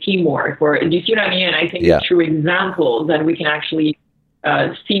demonstrated teamwork, or do you see what I mean? And I think through examples that we can actually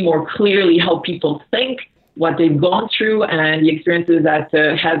see more clearly how people think, what they've gone through, and the experiences that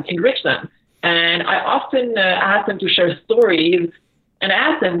have enriched them. And I often ask them to share stories and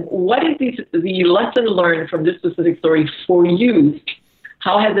ask them, what is the lesson learned from this specific story for you?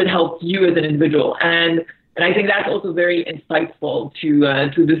 How has it helped you as an individual? And I think that's also very insightful to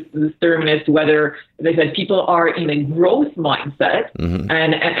this term as to whether, as I said, people are in a growth mindset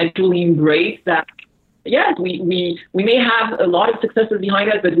and truly embrace that. Yes, we may have a lot of successes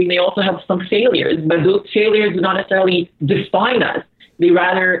behind us, but we may also have some failures. But those failures do not necessarily define us. They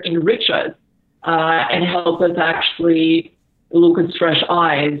rather enrich us and help us actually look with fresh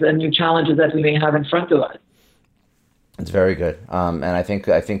eyes and new challenges that we may have in front of us. It's very good. And I think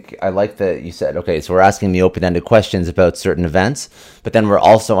I like that you said, okay, so we're asking the open-ended questions about certain events, but then we're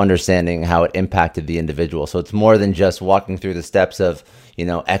also understanding how it impacted the individual. So it's more than just walking through the steps of,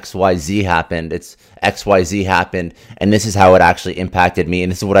 XYZ happened. It's XYZ happened, and this is how it actually impacted me,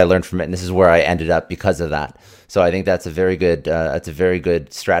 and this is what I learned from it, and this is where I ended up because of that. So I think that's a very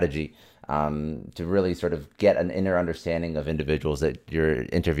good strategy. To really sort of get an inner understanding of individuals that you're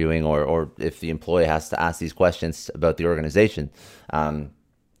interviewing, or if the employee has to ask these questions about the organization.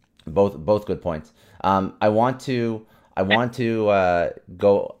 Both good points. I want to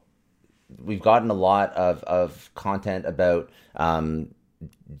go. We've gotten a lot of content about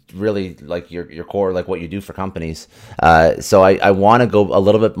really like your core, like what you do for companies. So I want to go a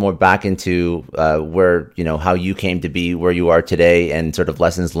little bit more back into where, how you came to be where you are today and sort of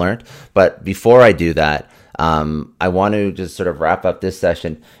lessons learned. But before I do that, I want to just sort of wrap up this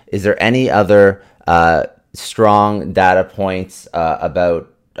session. Is there any other strong data points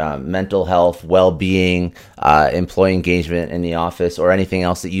about mental health, well-being, employee engagement in the office, or anything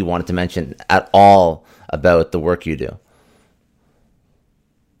else that you wanted to mention at all about the work you do?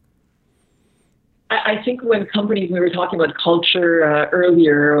 I think when companies, we were talking about culture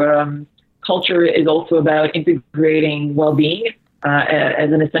earlier, culture is also about integrating well-being as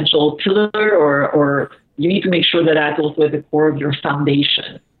an essential pillar, or you need to make sure that that's also at the core of your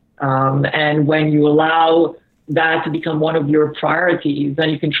foundation. And when you allow that to become one of your priorities,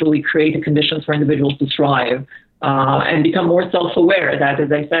 then you can truly create the conditions for individuals to thrive and become more self-aware. That,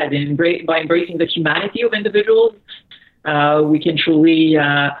 as I said, by embracing the humanity of individuals, we can truly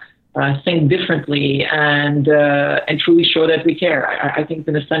think differently and truly show that we care. I think it's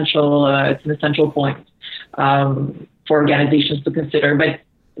an essential point for organizations to consider. But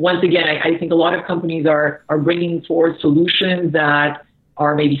once again, I think a lot of companies are bringing forward solutions that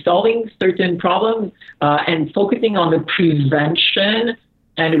are maybe solving certain problems and focusing on the prevention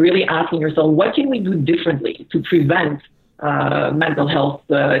and really asking yourself, what can we do differently to prevent mental health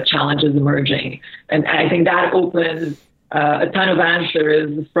challenges emerging? And I think that opens a ton of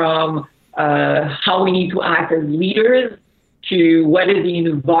answers from how we need to act as leaders to what is the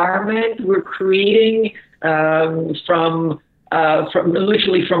environment we're creating from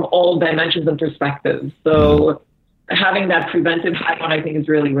literally from all dimensions and perspectives. So having that preventive hat on, I think, is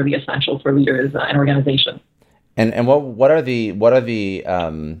really, really essential for leaders and organizations. And what are the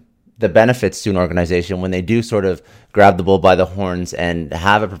benefits to an organization when they do sort of grab the bull by the horns and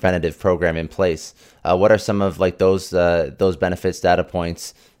have a preventative program in place? What are some of like those benefits, data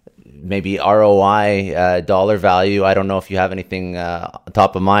points, maybe ROI, dollar value? I don't know if you have anything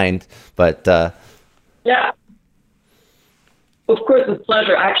top of mind, but yeah. Of course, with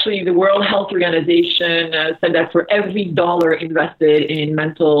pleasure. Actually, the World Health Organization said that for every dollar invested in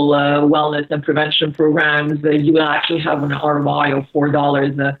mental wellness and prevention programs, you will actually have an ROI of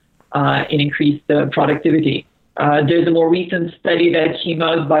 $4 in increased productivity. There's a more recent study that came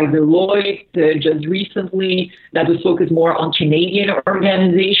out by Deloitte just recently that was focused more on Canadian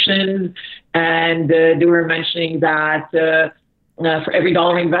organizations, and they were mentioning that for every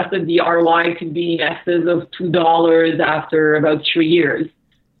dollar invested, the ROI could be in excess of $2 after about 3 years.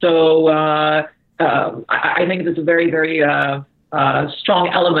 So I think it's a very, very strong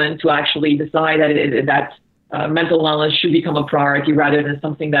element to actually decide that mental wellness should become a priority rather than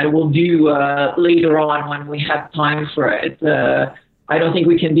something that we'll do later on when we have time for it. I don't think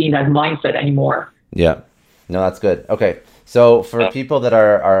we can be in that mindset anymore. Yeah. No, that's good. Okay. So for people that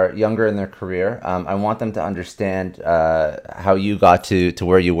are younger in their career, I want them to understand how you got to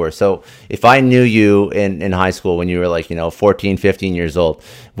where you were. So if I knew you in high school when you were like, 14, 15 years old,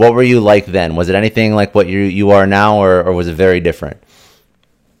 what were you like then? Was it anything like what you are now, or was it very different?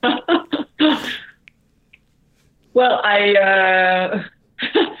 Well, I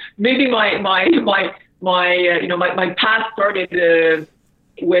maybe my path started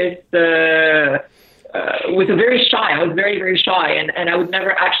with a very shy. I was very, very shy, and I would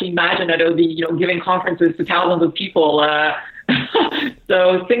never actually imagine that I would be, giving conferences to thousands of people.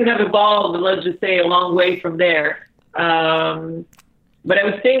 So things have evolved, let's just say, a long way from there. But I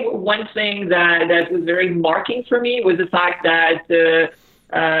would say one thing that was very marking for me was the fact that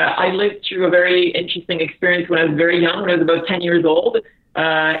I lived through a very interesting experience when I was very young, when I was about 10 years old.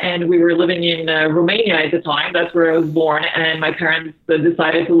 And we were living in Romania at the time. That's where I was born. And my parents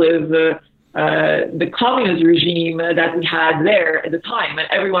decided to live the communist regime that we had there at the time. And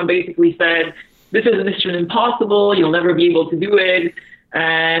everyone basically said, this is mission impossible. You'll never be able to do it.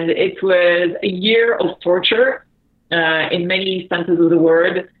 And it was a year of torture in many senses of the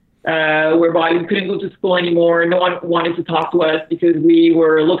word, whereby we couldn't go to school anymore. No one wanted to talk to us because we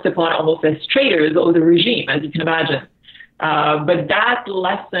were looked upon almost as traitors of the regime, as you can imagine. But that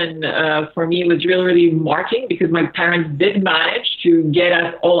lesson for me was really, really marking because my parents did manage to get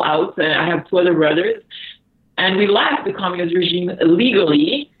us all out. I have two other brothers, and we left the communist regime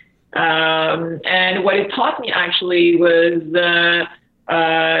legally. And what it taught me actually was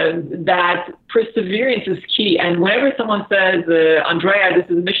that perseverance is key. And whenever someone says, Andreea, this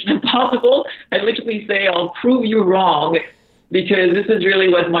is mission impossible, I literally say, I'll prove you wrong, because this is really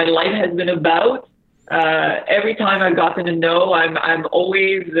what my life has been about. Every time I've gotten a no, I'm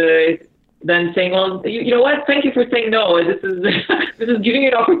always then saying, well, you know what? Thank you for saying no. This is this is giving me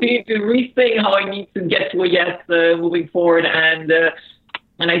an opportunity to rethink how I need to get to a yes moving forward. And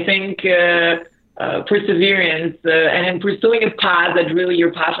I think perseverance and in pursuing a path that really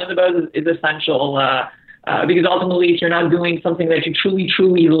you're passionate about is essential. Because ultimately, if you're not doing something that you truly,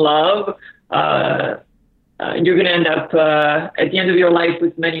 truly love, you're going to end up at the end of your life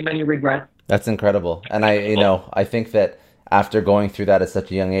with many, many regrets. That's incredible. And I think that after going through that at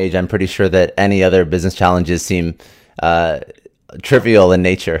such a young age, I'm pretty sure that any other business challenges seem trivial in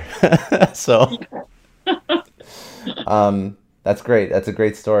nature. So that's great. That's a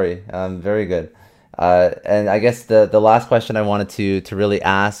great story. Very good. And I guess the last question I wanted to really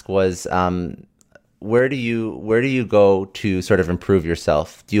ask was, where do you go to sort of improve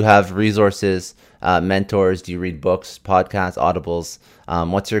yourself? Do you have resources, mentors? Do you read books, podcasts, audibles?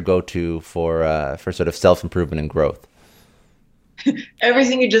 What's your go-to for sort of self-improvement and growth?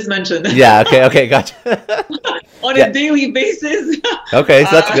 Everything you just mentioned. Yeah. Okay. Gotcha. On a daily basis. Okay,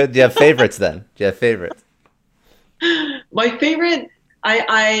 so that's good. Do you have favorites then? Do you have favorites? My favorite,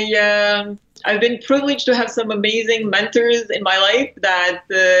 I've been privileged to have some amazing mentors in my life that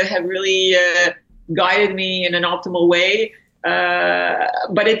have really guided me in an optimal way.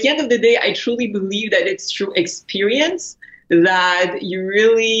 But at the end of the day, I truly believe that it's through experience that you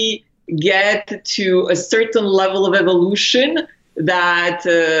really get to a certain level of evolution that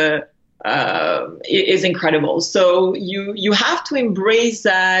is incredible. So you have to embrace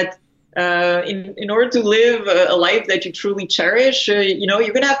that in order to live a life that you truly cherish. You're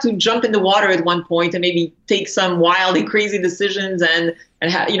going to have to jump in the water at one point and maybe take some wild and crazy decisions and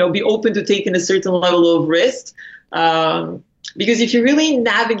be open to taking a certain level of risk. Because if you really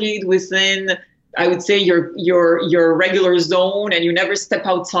navigate within, I would say, your regular zone and you never step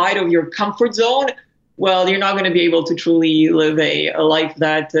outside of your comfort zone, well, you're not going to be able to truly live a life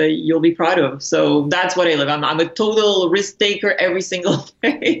that you'll be proud of. So that's what I live. I'm a total risk taker every single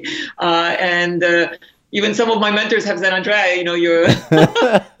day. And even some of my mentors have said, Andreea, you're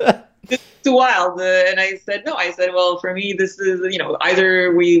this is too wild. And I said, no. I said, well, for me, this is,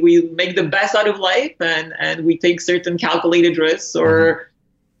 either we make the best out of life and we take certain calculated risks,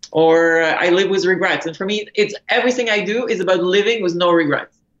 or I live with regrets. And for me, it's everything I do is about living with no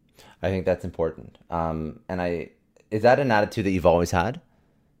regrets. I think that's important. Is that an attitude that you've always had?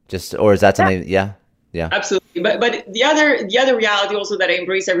 Or is that something? Yeah. Absolutely. But the other reality also that I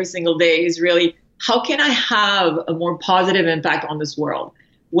embrace every single day is really, how can I have a more positive impact on this world?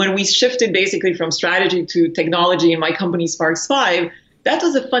 When we shifted basically from strategy to technology in my company, SPARX5, that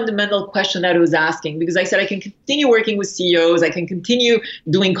was a fundamental question that I was asking, because I said I can continue working with CEOs, I can continue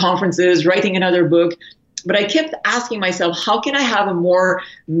doing conferences, writing another book, but I kept asking myself, how can I have a more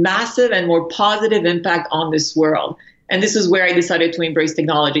massive and more positive impact on this world? And this is where I decided to embrace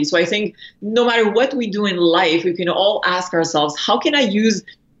technology. So I think no matter what we do in life, we can all ask ourselves, how can I use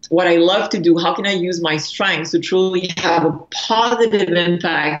what I love to do. How can I use my strengths to truly have a positive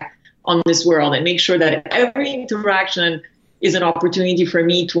impact on this world and make sure that every interaction is an opportunity for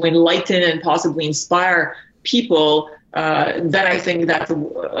me to enlighten and possibly inspire people? Then I think that's a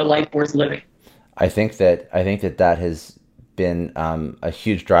life worth living. I think that has been a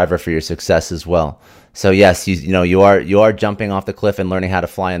huge driver for your success as well. So yes, you are jumping off the cliff and learning how to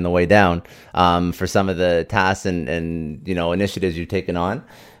fly on the way down for some of the tasks and initiatives you've taken on.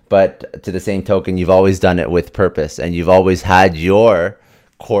 But to the same token, you've always done it with purpose, and you've always had your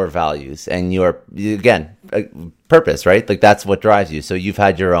core values and purpose, right? Like that's what drives you. So you've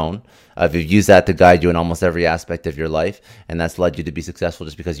had your own. You've used that to guide you in almost every aspect of your life, and that's led you to be successful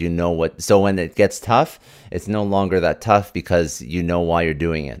just because you know what. So when it gets tough, it's no longer that tough because you know why you're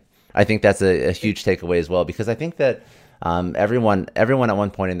doing it. I think that's a huge takeaway as well, because I think that everyone at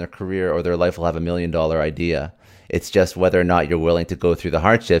one point in their career or their life will have $1 million idea. It's just whether or not you're willing to go through the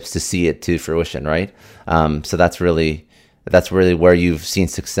hardships to see it to fruition, right? So that's really where you've seen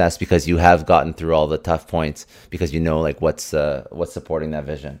success, because you have gotten through all the tough points, because you know like what's supporting that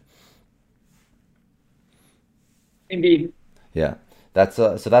vision. Indeed. Yeah. That's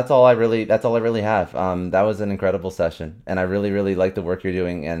all I really have. That was an incredible session, and I really like the work you're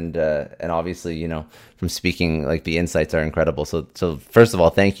doing, and obviously, from speaking, like the insights are incredible. So first of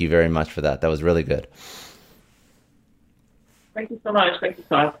all, thank you very much for that. That was really good. Thank you so much. Thank you,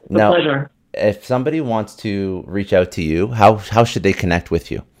 Scott. It's a pleasure. If somebody wants to reach out to you, how should they connect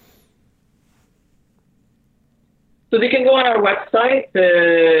with you? So they can go on our website,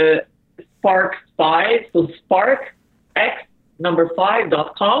 SPARX5, so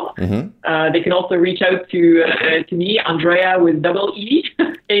SPARX5.com. Mm-hmm. They can also reach out to me, Andreea with double E,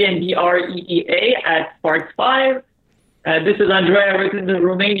 Andreea at SPARX5. This is Andreea written the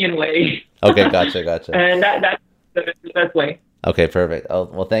Romanian way. Okay, gotcha. And that's the best way. Okay, perfect.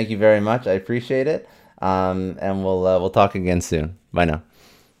 Well, thank you very much. I appreciate it. And we'll talk again soon. Bye now.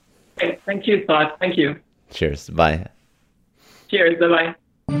 Okay, thank you, Scott. Thank you. Cheers. Bye. Cheers. Bye-bye.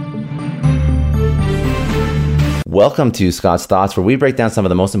 Welcome to Scott's Thoughts, where we break down some of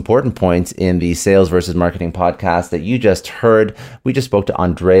the most important points in the Sales versus Marketing podcast that you just heard. We just spoke to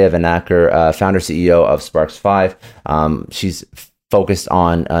Andreea Vanacker, founder CEO of SPARX5. She's focused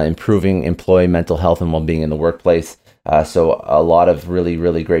on improving employee mental health and well-being in the workplace. So a lot of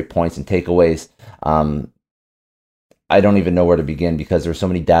really great points and takeaways. I don't even know where to begin, because there's so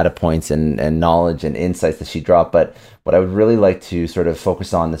many data points and knowledge and insights that she dropped. But what I would really like to sort of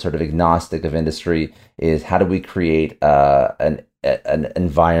focus on, the sort of agnostic of industry, is how do we create an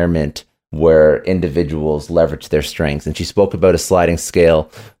environment where individuals leverage their strengths. And she spoke about a sliding scale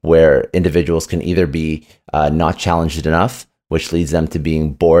where individuals can either be not challenged enough, which leads them to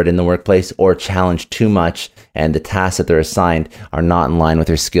being bored in the workplace, or challenged too much, and the tasks that they're assigned are not in line with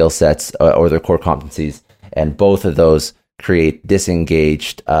their skill sets or their core competencies. And both of those create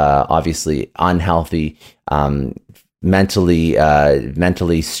disengaged, obviously unhealthy,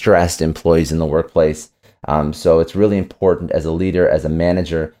 mentally stressed employees in the workplace. So it's really important as a leader, as a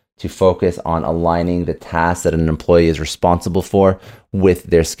manager, to focus on aligning the tasks that an employee is responsible for with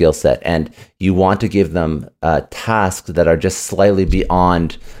their skill set. And you want to give them tasks that are just slightly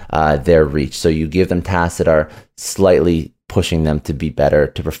beyond their reach. So you give them tasks that are slightly pushing them to be better,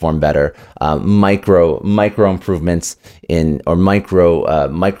 to perform better, micro improvements in, or micro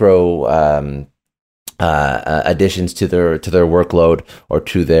additions to their workload, or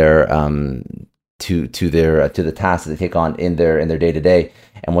to their to the tasks that they take on in their day-to-day.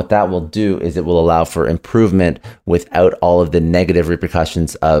 And what that will do is it will allow for improvement without all of the negative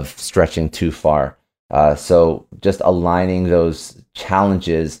repercussions of stretching too far. So just aligning those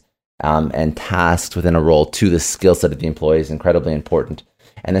challenges and tasks within a role to the skill set of the employee is incredibly important.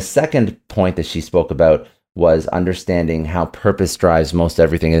 And the second point that she spoke about was understanding how purpose drives most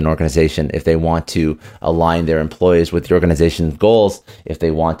everything in an organization. If they want to align their employees with the organization's goals, if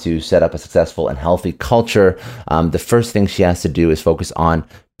they want to set up a successful and healthy culture, the first thing she has to do is focus on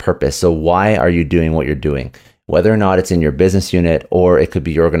purpose. So why are you doing what you're doing? Whether or not it's in your business unit, or it could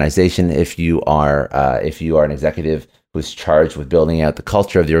be your organization, if you are an executive who's charged with building out the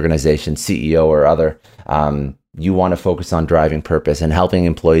culture of the organization, CEO or other, you want to focus on driving purpose and helping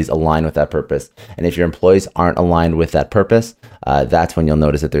employees align with that purpose. And if your employees aren't aligned with that purpose, that's when you'll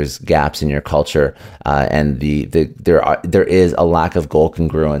notice that there's gaps in your culture, and there is a lack of goal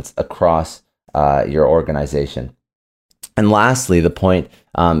congruence across your organization. And lastly, the point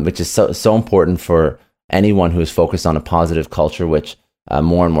which is so important for anyone who is focused on a positive culture, which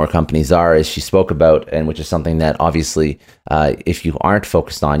more and more companies are, as she spoke about, and which is something that obviously if you aren't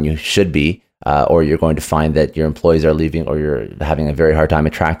focused on, you should be. or you're going to find that your employees are leaving, or you're having a very hard time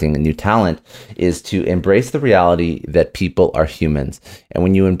attracting new talent, is to embrace the reality that people are humans. And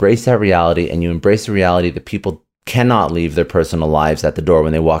when you embrace that reality, and you embrace the reality that people cannot leave their personal lives at the door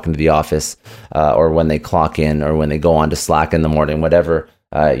when they walk into the office, or when they clock in, or when they go on to Slack in the morning, whatever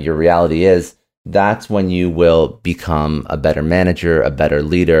your reality is, that's when you will become a better manager, a better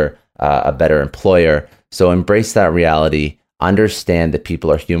leader, a better employer. So embrace that reality. Understand that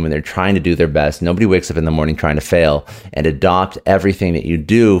people are human. They're trying to do their best. Nobody wakes up in the morning trying to fail, and adopt everything that you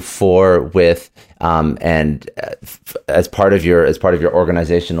do as part of your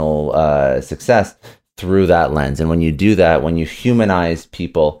organizational success through that lens. And when you do that, when you humanize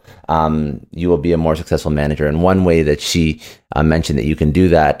people, you will be a more successful manager. And one way that she mentioned that you can do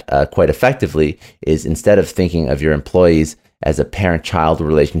that quite effectively is, instead of thinking of your employees as a parent-child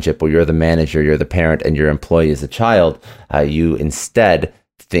relationship where you're the manager, you're the parent, and your employee is a child, you instead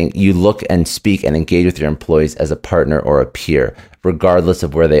you look and speak and engage with your employees as a partner or a peer, regardless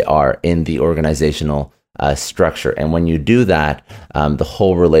of where they are in the organizational structure. And when you do that, the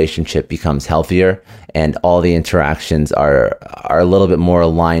whole relationship becomes healthier, and all the interactions are a little bit more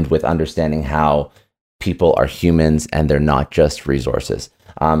aligned with understanding how people are humans and they're not just resources.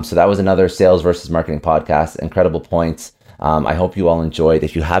 So that was another sales versus marketing podcast. Incredible points. I hope you all enjoyed.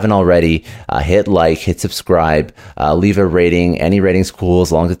 If you haven't already, hit like, hit subscribe, leave a rating. Any rating's cool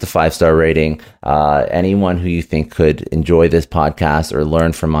as long as it's a 5-star rating. Anyone who you think could enjoy this podcast or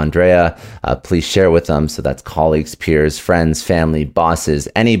learn from Andreea, please share with them. So that's colleagues, peers, friends, family, bosses,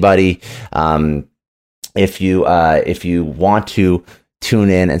 anybody. If you want to tune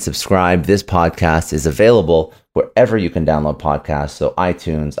in and subscribe, this podcast is available wherever you can download podcasts. So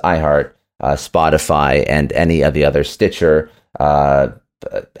iTunes, iHeart, Spotify, and any of the other Stitcher,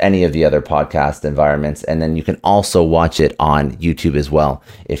 any of the other podcast environments. And then you can also watch it on YouTube as well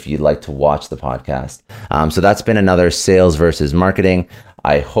if you'd like to watch the podcast. So that's been another Sales versus Marketing.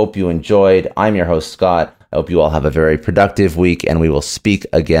 I hope you enjoyed. I'm your host, Scott. I hope you all have a very productive week, and we will speak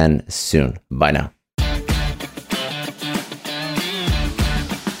again soon. Bye now.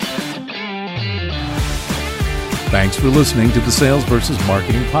 Thanks for listening to the Sales versus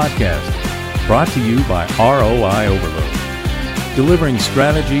Marketing podcast, brought to you by ROI Overload, delivering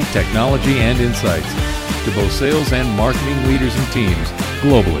strategy, technology, and insights to both sales and marketing leaders and teams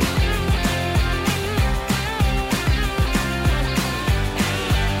globally.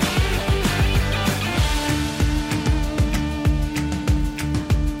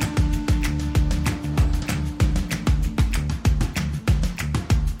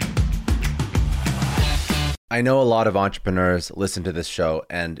 I know a lot of entrepreneurs listen to this show,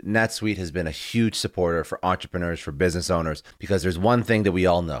 and NetSuite has been a huge supporter for entrepreneurs, for business owners, because there's one thing that we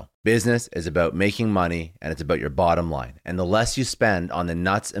all know. Business is about making money, and it's about your bottom line. And the less you spend on the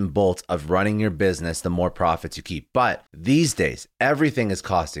nuts and bolts of running your business, the more profits you keep. But these days, everything is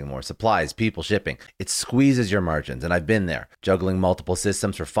costing more. Supplies, people, shipping. It squeezes your margins, and I've been there, juggling multiple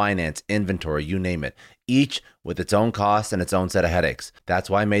systems for finance, inventory, you name it, each with its own costs and its own set of headaches.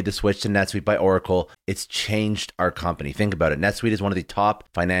 That's why I made the switch to NetSuite by Oracle. It's changed our company. Think about it. NetSuite is one of the top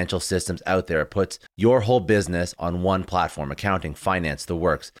financial systems out there. It puts your whole business on one platform: accounting, finance, the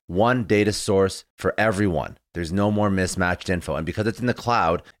works. One data source for everyone. There's no more mismatched info. And because it's in the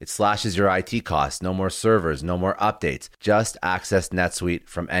cloud, it slashes your IT costs. No more servers, no more updates. Just access NetSuite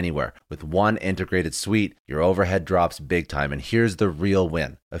from anywhere. With one integrated suite, your overhead drops big time. And here's the real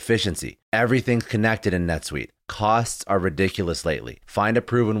win: efficiency. Everything's connected in NetSuite. Costs are ridiculous lately. Find a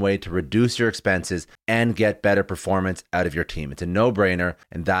proven way to reduce your expenses and get better performance out of your team. It's a no-brainer,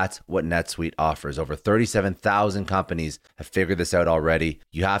 and that's what NetSuite offers. Over 37,000 companies have figured this out already.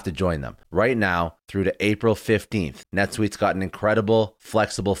 You have to join them. Right now, through to April 15th, NetSuite's got an incredible,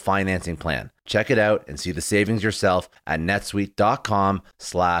 flexible financing plan. Check it out and see the savings yourself at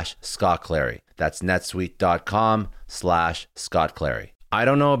netsuite.com/Scott Clary. That's netsuite.com/Scott Clary. I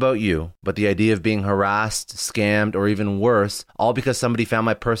don't know about you, but the idea of being harassed, scammed, or even worse, all because somebody found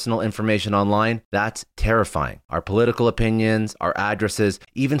my personal information online, that's terrifying. Our political opinions, our addresses,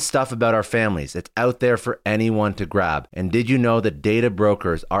 even stuff about our families, it's out there for anyone to grab. And did you know that data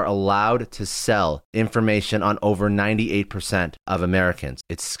brokers are allowed to sell information on over 98% of Americans?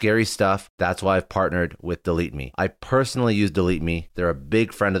 It's scary stuff. That's why I've partnered with Delete Me. I personally use Delete Me. They're a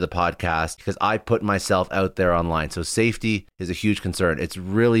big friend of the podcast because I put myself out there online. So safety is a huge concern. it's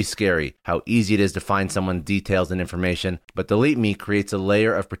really scary how easy it is to find someone's details and information, but Delete Me creates a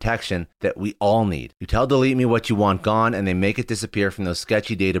layer of protection that we all need. You tell Delete Me what you want gone, and they make it disappear from those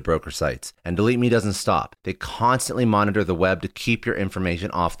sketchy data broker sites. And Delete Me doesn't stop. They constantly monitor the web to keep your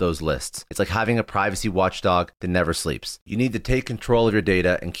information off those lists. It's like having a privacy watchdog that never sleeps. You need to take control of your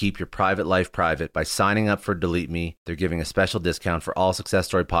data and keep your private life private by signing up for Delete Me. They're giving a special discount for all Success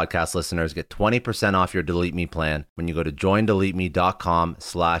Story podcast listeners. Get 20% off your Delete Me plan when you go to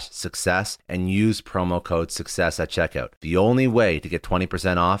joindeleteme.com/success and use promo code success at checkout. The only way to get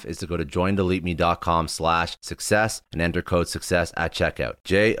 20% off is to go to joindeleteme.com/success and enter code success at checkout.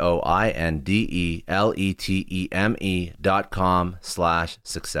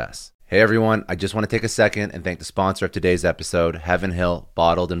 joindeleteme.com/success. Hey everyone, I just want to take a second and thank the sponsor of today's episode, Heaven Hill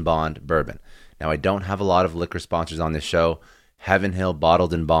Bottled and Bond Bourbon. Now, I don't have a lot of liquor sponsors on this show. Heaven Hill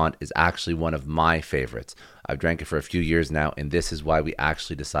Bottled and Bond is actually one of my favorites. I've drank it for a few years now, and this is why we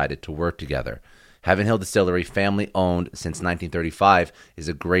actually decided to work together. Heaven Hill Distillery, family owned since 1935, is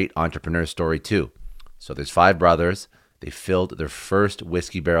a great entrepreneur story too. So there's 5 brothers. They filled their first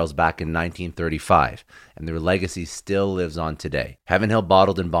whiskey barrels back in 1935, and their legacy still lives on today. Heaven Hill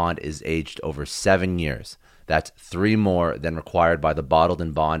Bottled and Bond is aged over 7 years. That's 3 more than required by the Bottled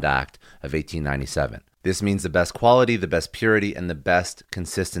and Bond Act of 1897. This means the best quality, the best purity, and the best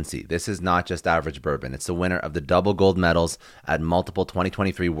consistency. This is not just average bourbon. It's the winner of the double gold medals at multiple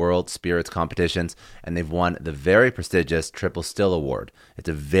 2023 World Spirits competitions, and they've won the very prestigious Triple Still Award. It's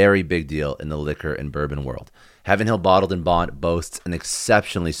a very big deal in the liquor and bourbon world. Heaven Hill Bottled and Bond boasts an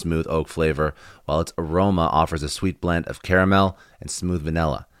exceptionally smooth oak flavor, while its aroma offers a sweet blend of caramel and smooth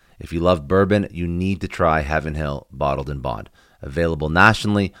vanilla. If you love bourbon, you need to try Heaven Hill Bottled and Bond. Available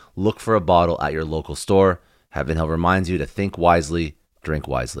nationally, look for a bottle at your local store. Heaven Hill reminds you to think wisely, drink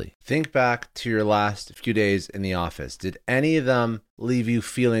wisely. Think back to your last few days in the office. Did any of them leave you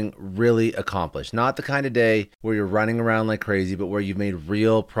feeling really accomplished? Not the kind of day where you're running around like crazy, but where you've made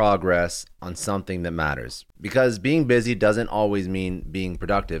real progress on something that matters. Because being busy doesn't always mean being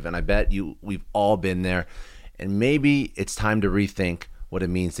productive, and I bet we've all been there. And maybe it's time to rethink what it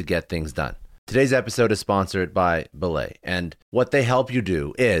means to get things done. Today's episode is sponsored by Belay, and what they help you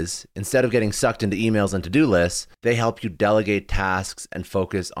do is, instead of getting sucked into emails and to-do lists, they help you delegate tasks and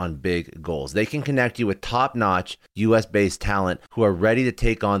focus on big goals. They can connect you with top-notch US-based talent who are ready to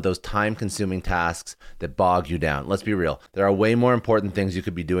take on those time-consuming tasks that bog you down. Let's be real. There are way more important things you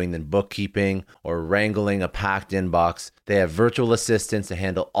could be doing than bookkeeping or wrangling a packed inbox. They have virtual assistants to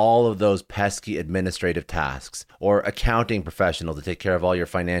handle all of those pesky administrative tasks, or accounting professional to take care of all your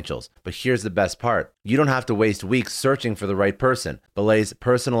financials. But here's the best part. You don't have to waste weeks searching for the right person. Belay's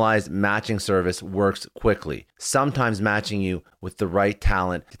personalized matching service works quickly, sometimes matching you with the right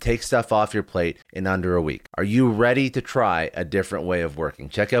talent to take stuff off your plate in under a week. Are you ready to try a different way of working?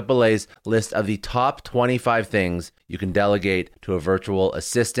 Check out Belay's list of the top 25 things you can delegate to a virtual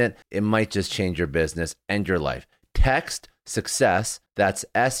assistant. It might just change your business and your life. Text SUCCESS, that's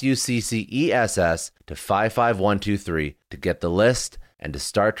SUCCESS, to 55123 to get the list and to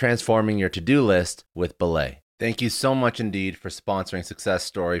start transforming your to-do list with Belay. Thank you so much, Indeed, for sponsoring Success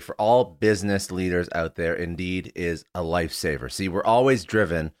Story. For all business leaders out there, Indeed is a lifesaver. See, we're always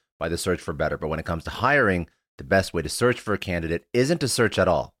driven by the search for better, but when it comes to hiring, the best way to search for a candidate isn't to search at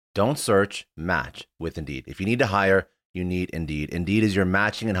all. Don't search, match with Indeed. If you need to hire, you need Indeed. Indeed is your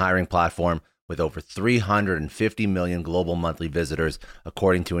matching and hiring platform with over 350 million global monthly visitors,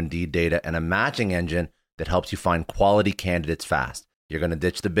 according to Indeed data, and a matching engine that helps you find quality candidates fast. You're going to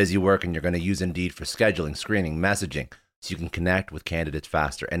ditch the busy work and you're going to use Indeed for scheduling, screening, messaging, so you can connect with candidates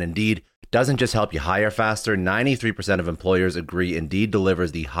faster. And Indeed doesn't just help you hire faster. 93% of employers agree Indeed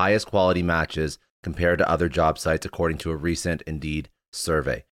delivers the highest quality matches compared to other job sites, according to a recent Indeed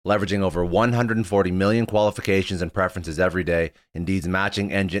survey. Leveraging over 140 million qualifications and preferences every day, Indeed's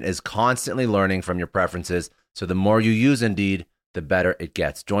matching engine is constantly learning from your preferences. So the more you use Indeed, the better it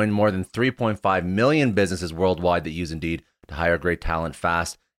gets. Join more than 3.5 million businesses worldwide that use Indeed to hire great talent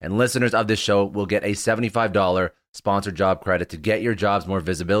fast. And listeners of this show will get a $75 sponsored job credit to get your jobs more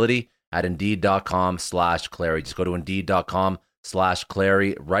visibility at Indeed.com/Clary. Just go to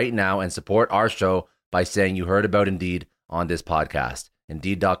Indeed.com/Clary right now and support our show by saying you heard about Indeed on this podcast.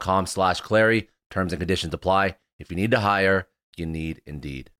 Indeed.com/Clary. Terms and conditions apply. If you need to hire, you need Indeed.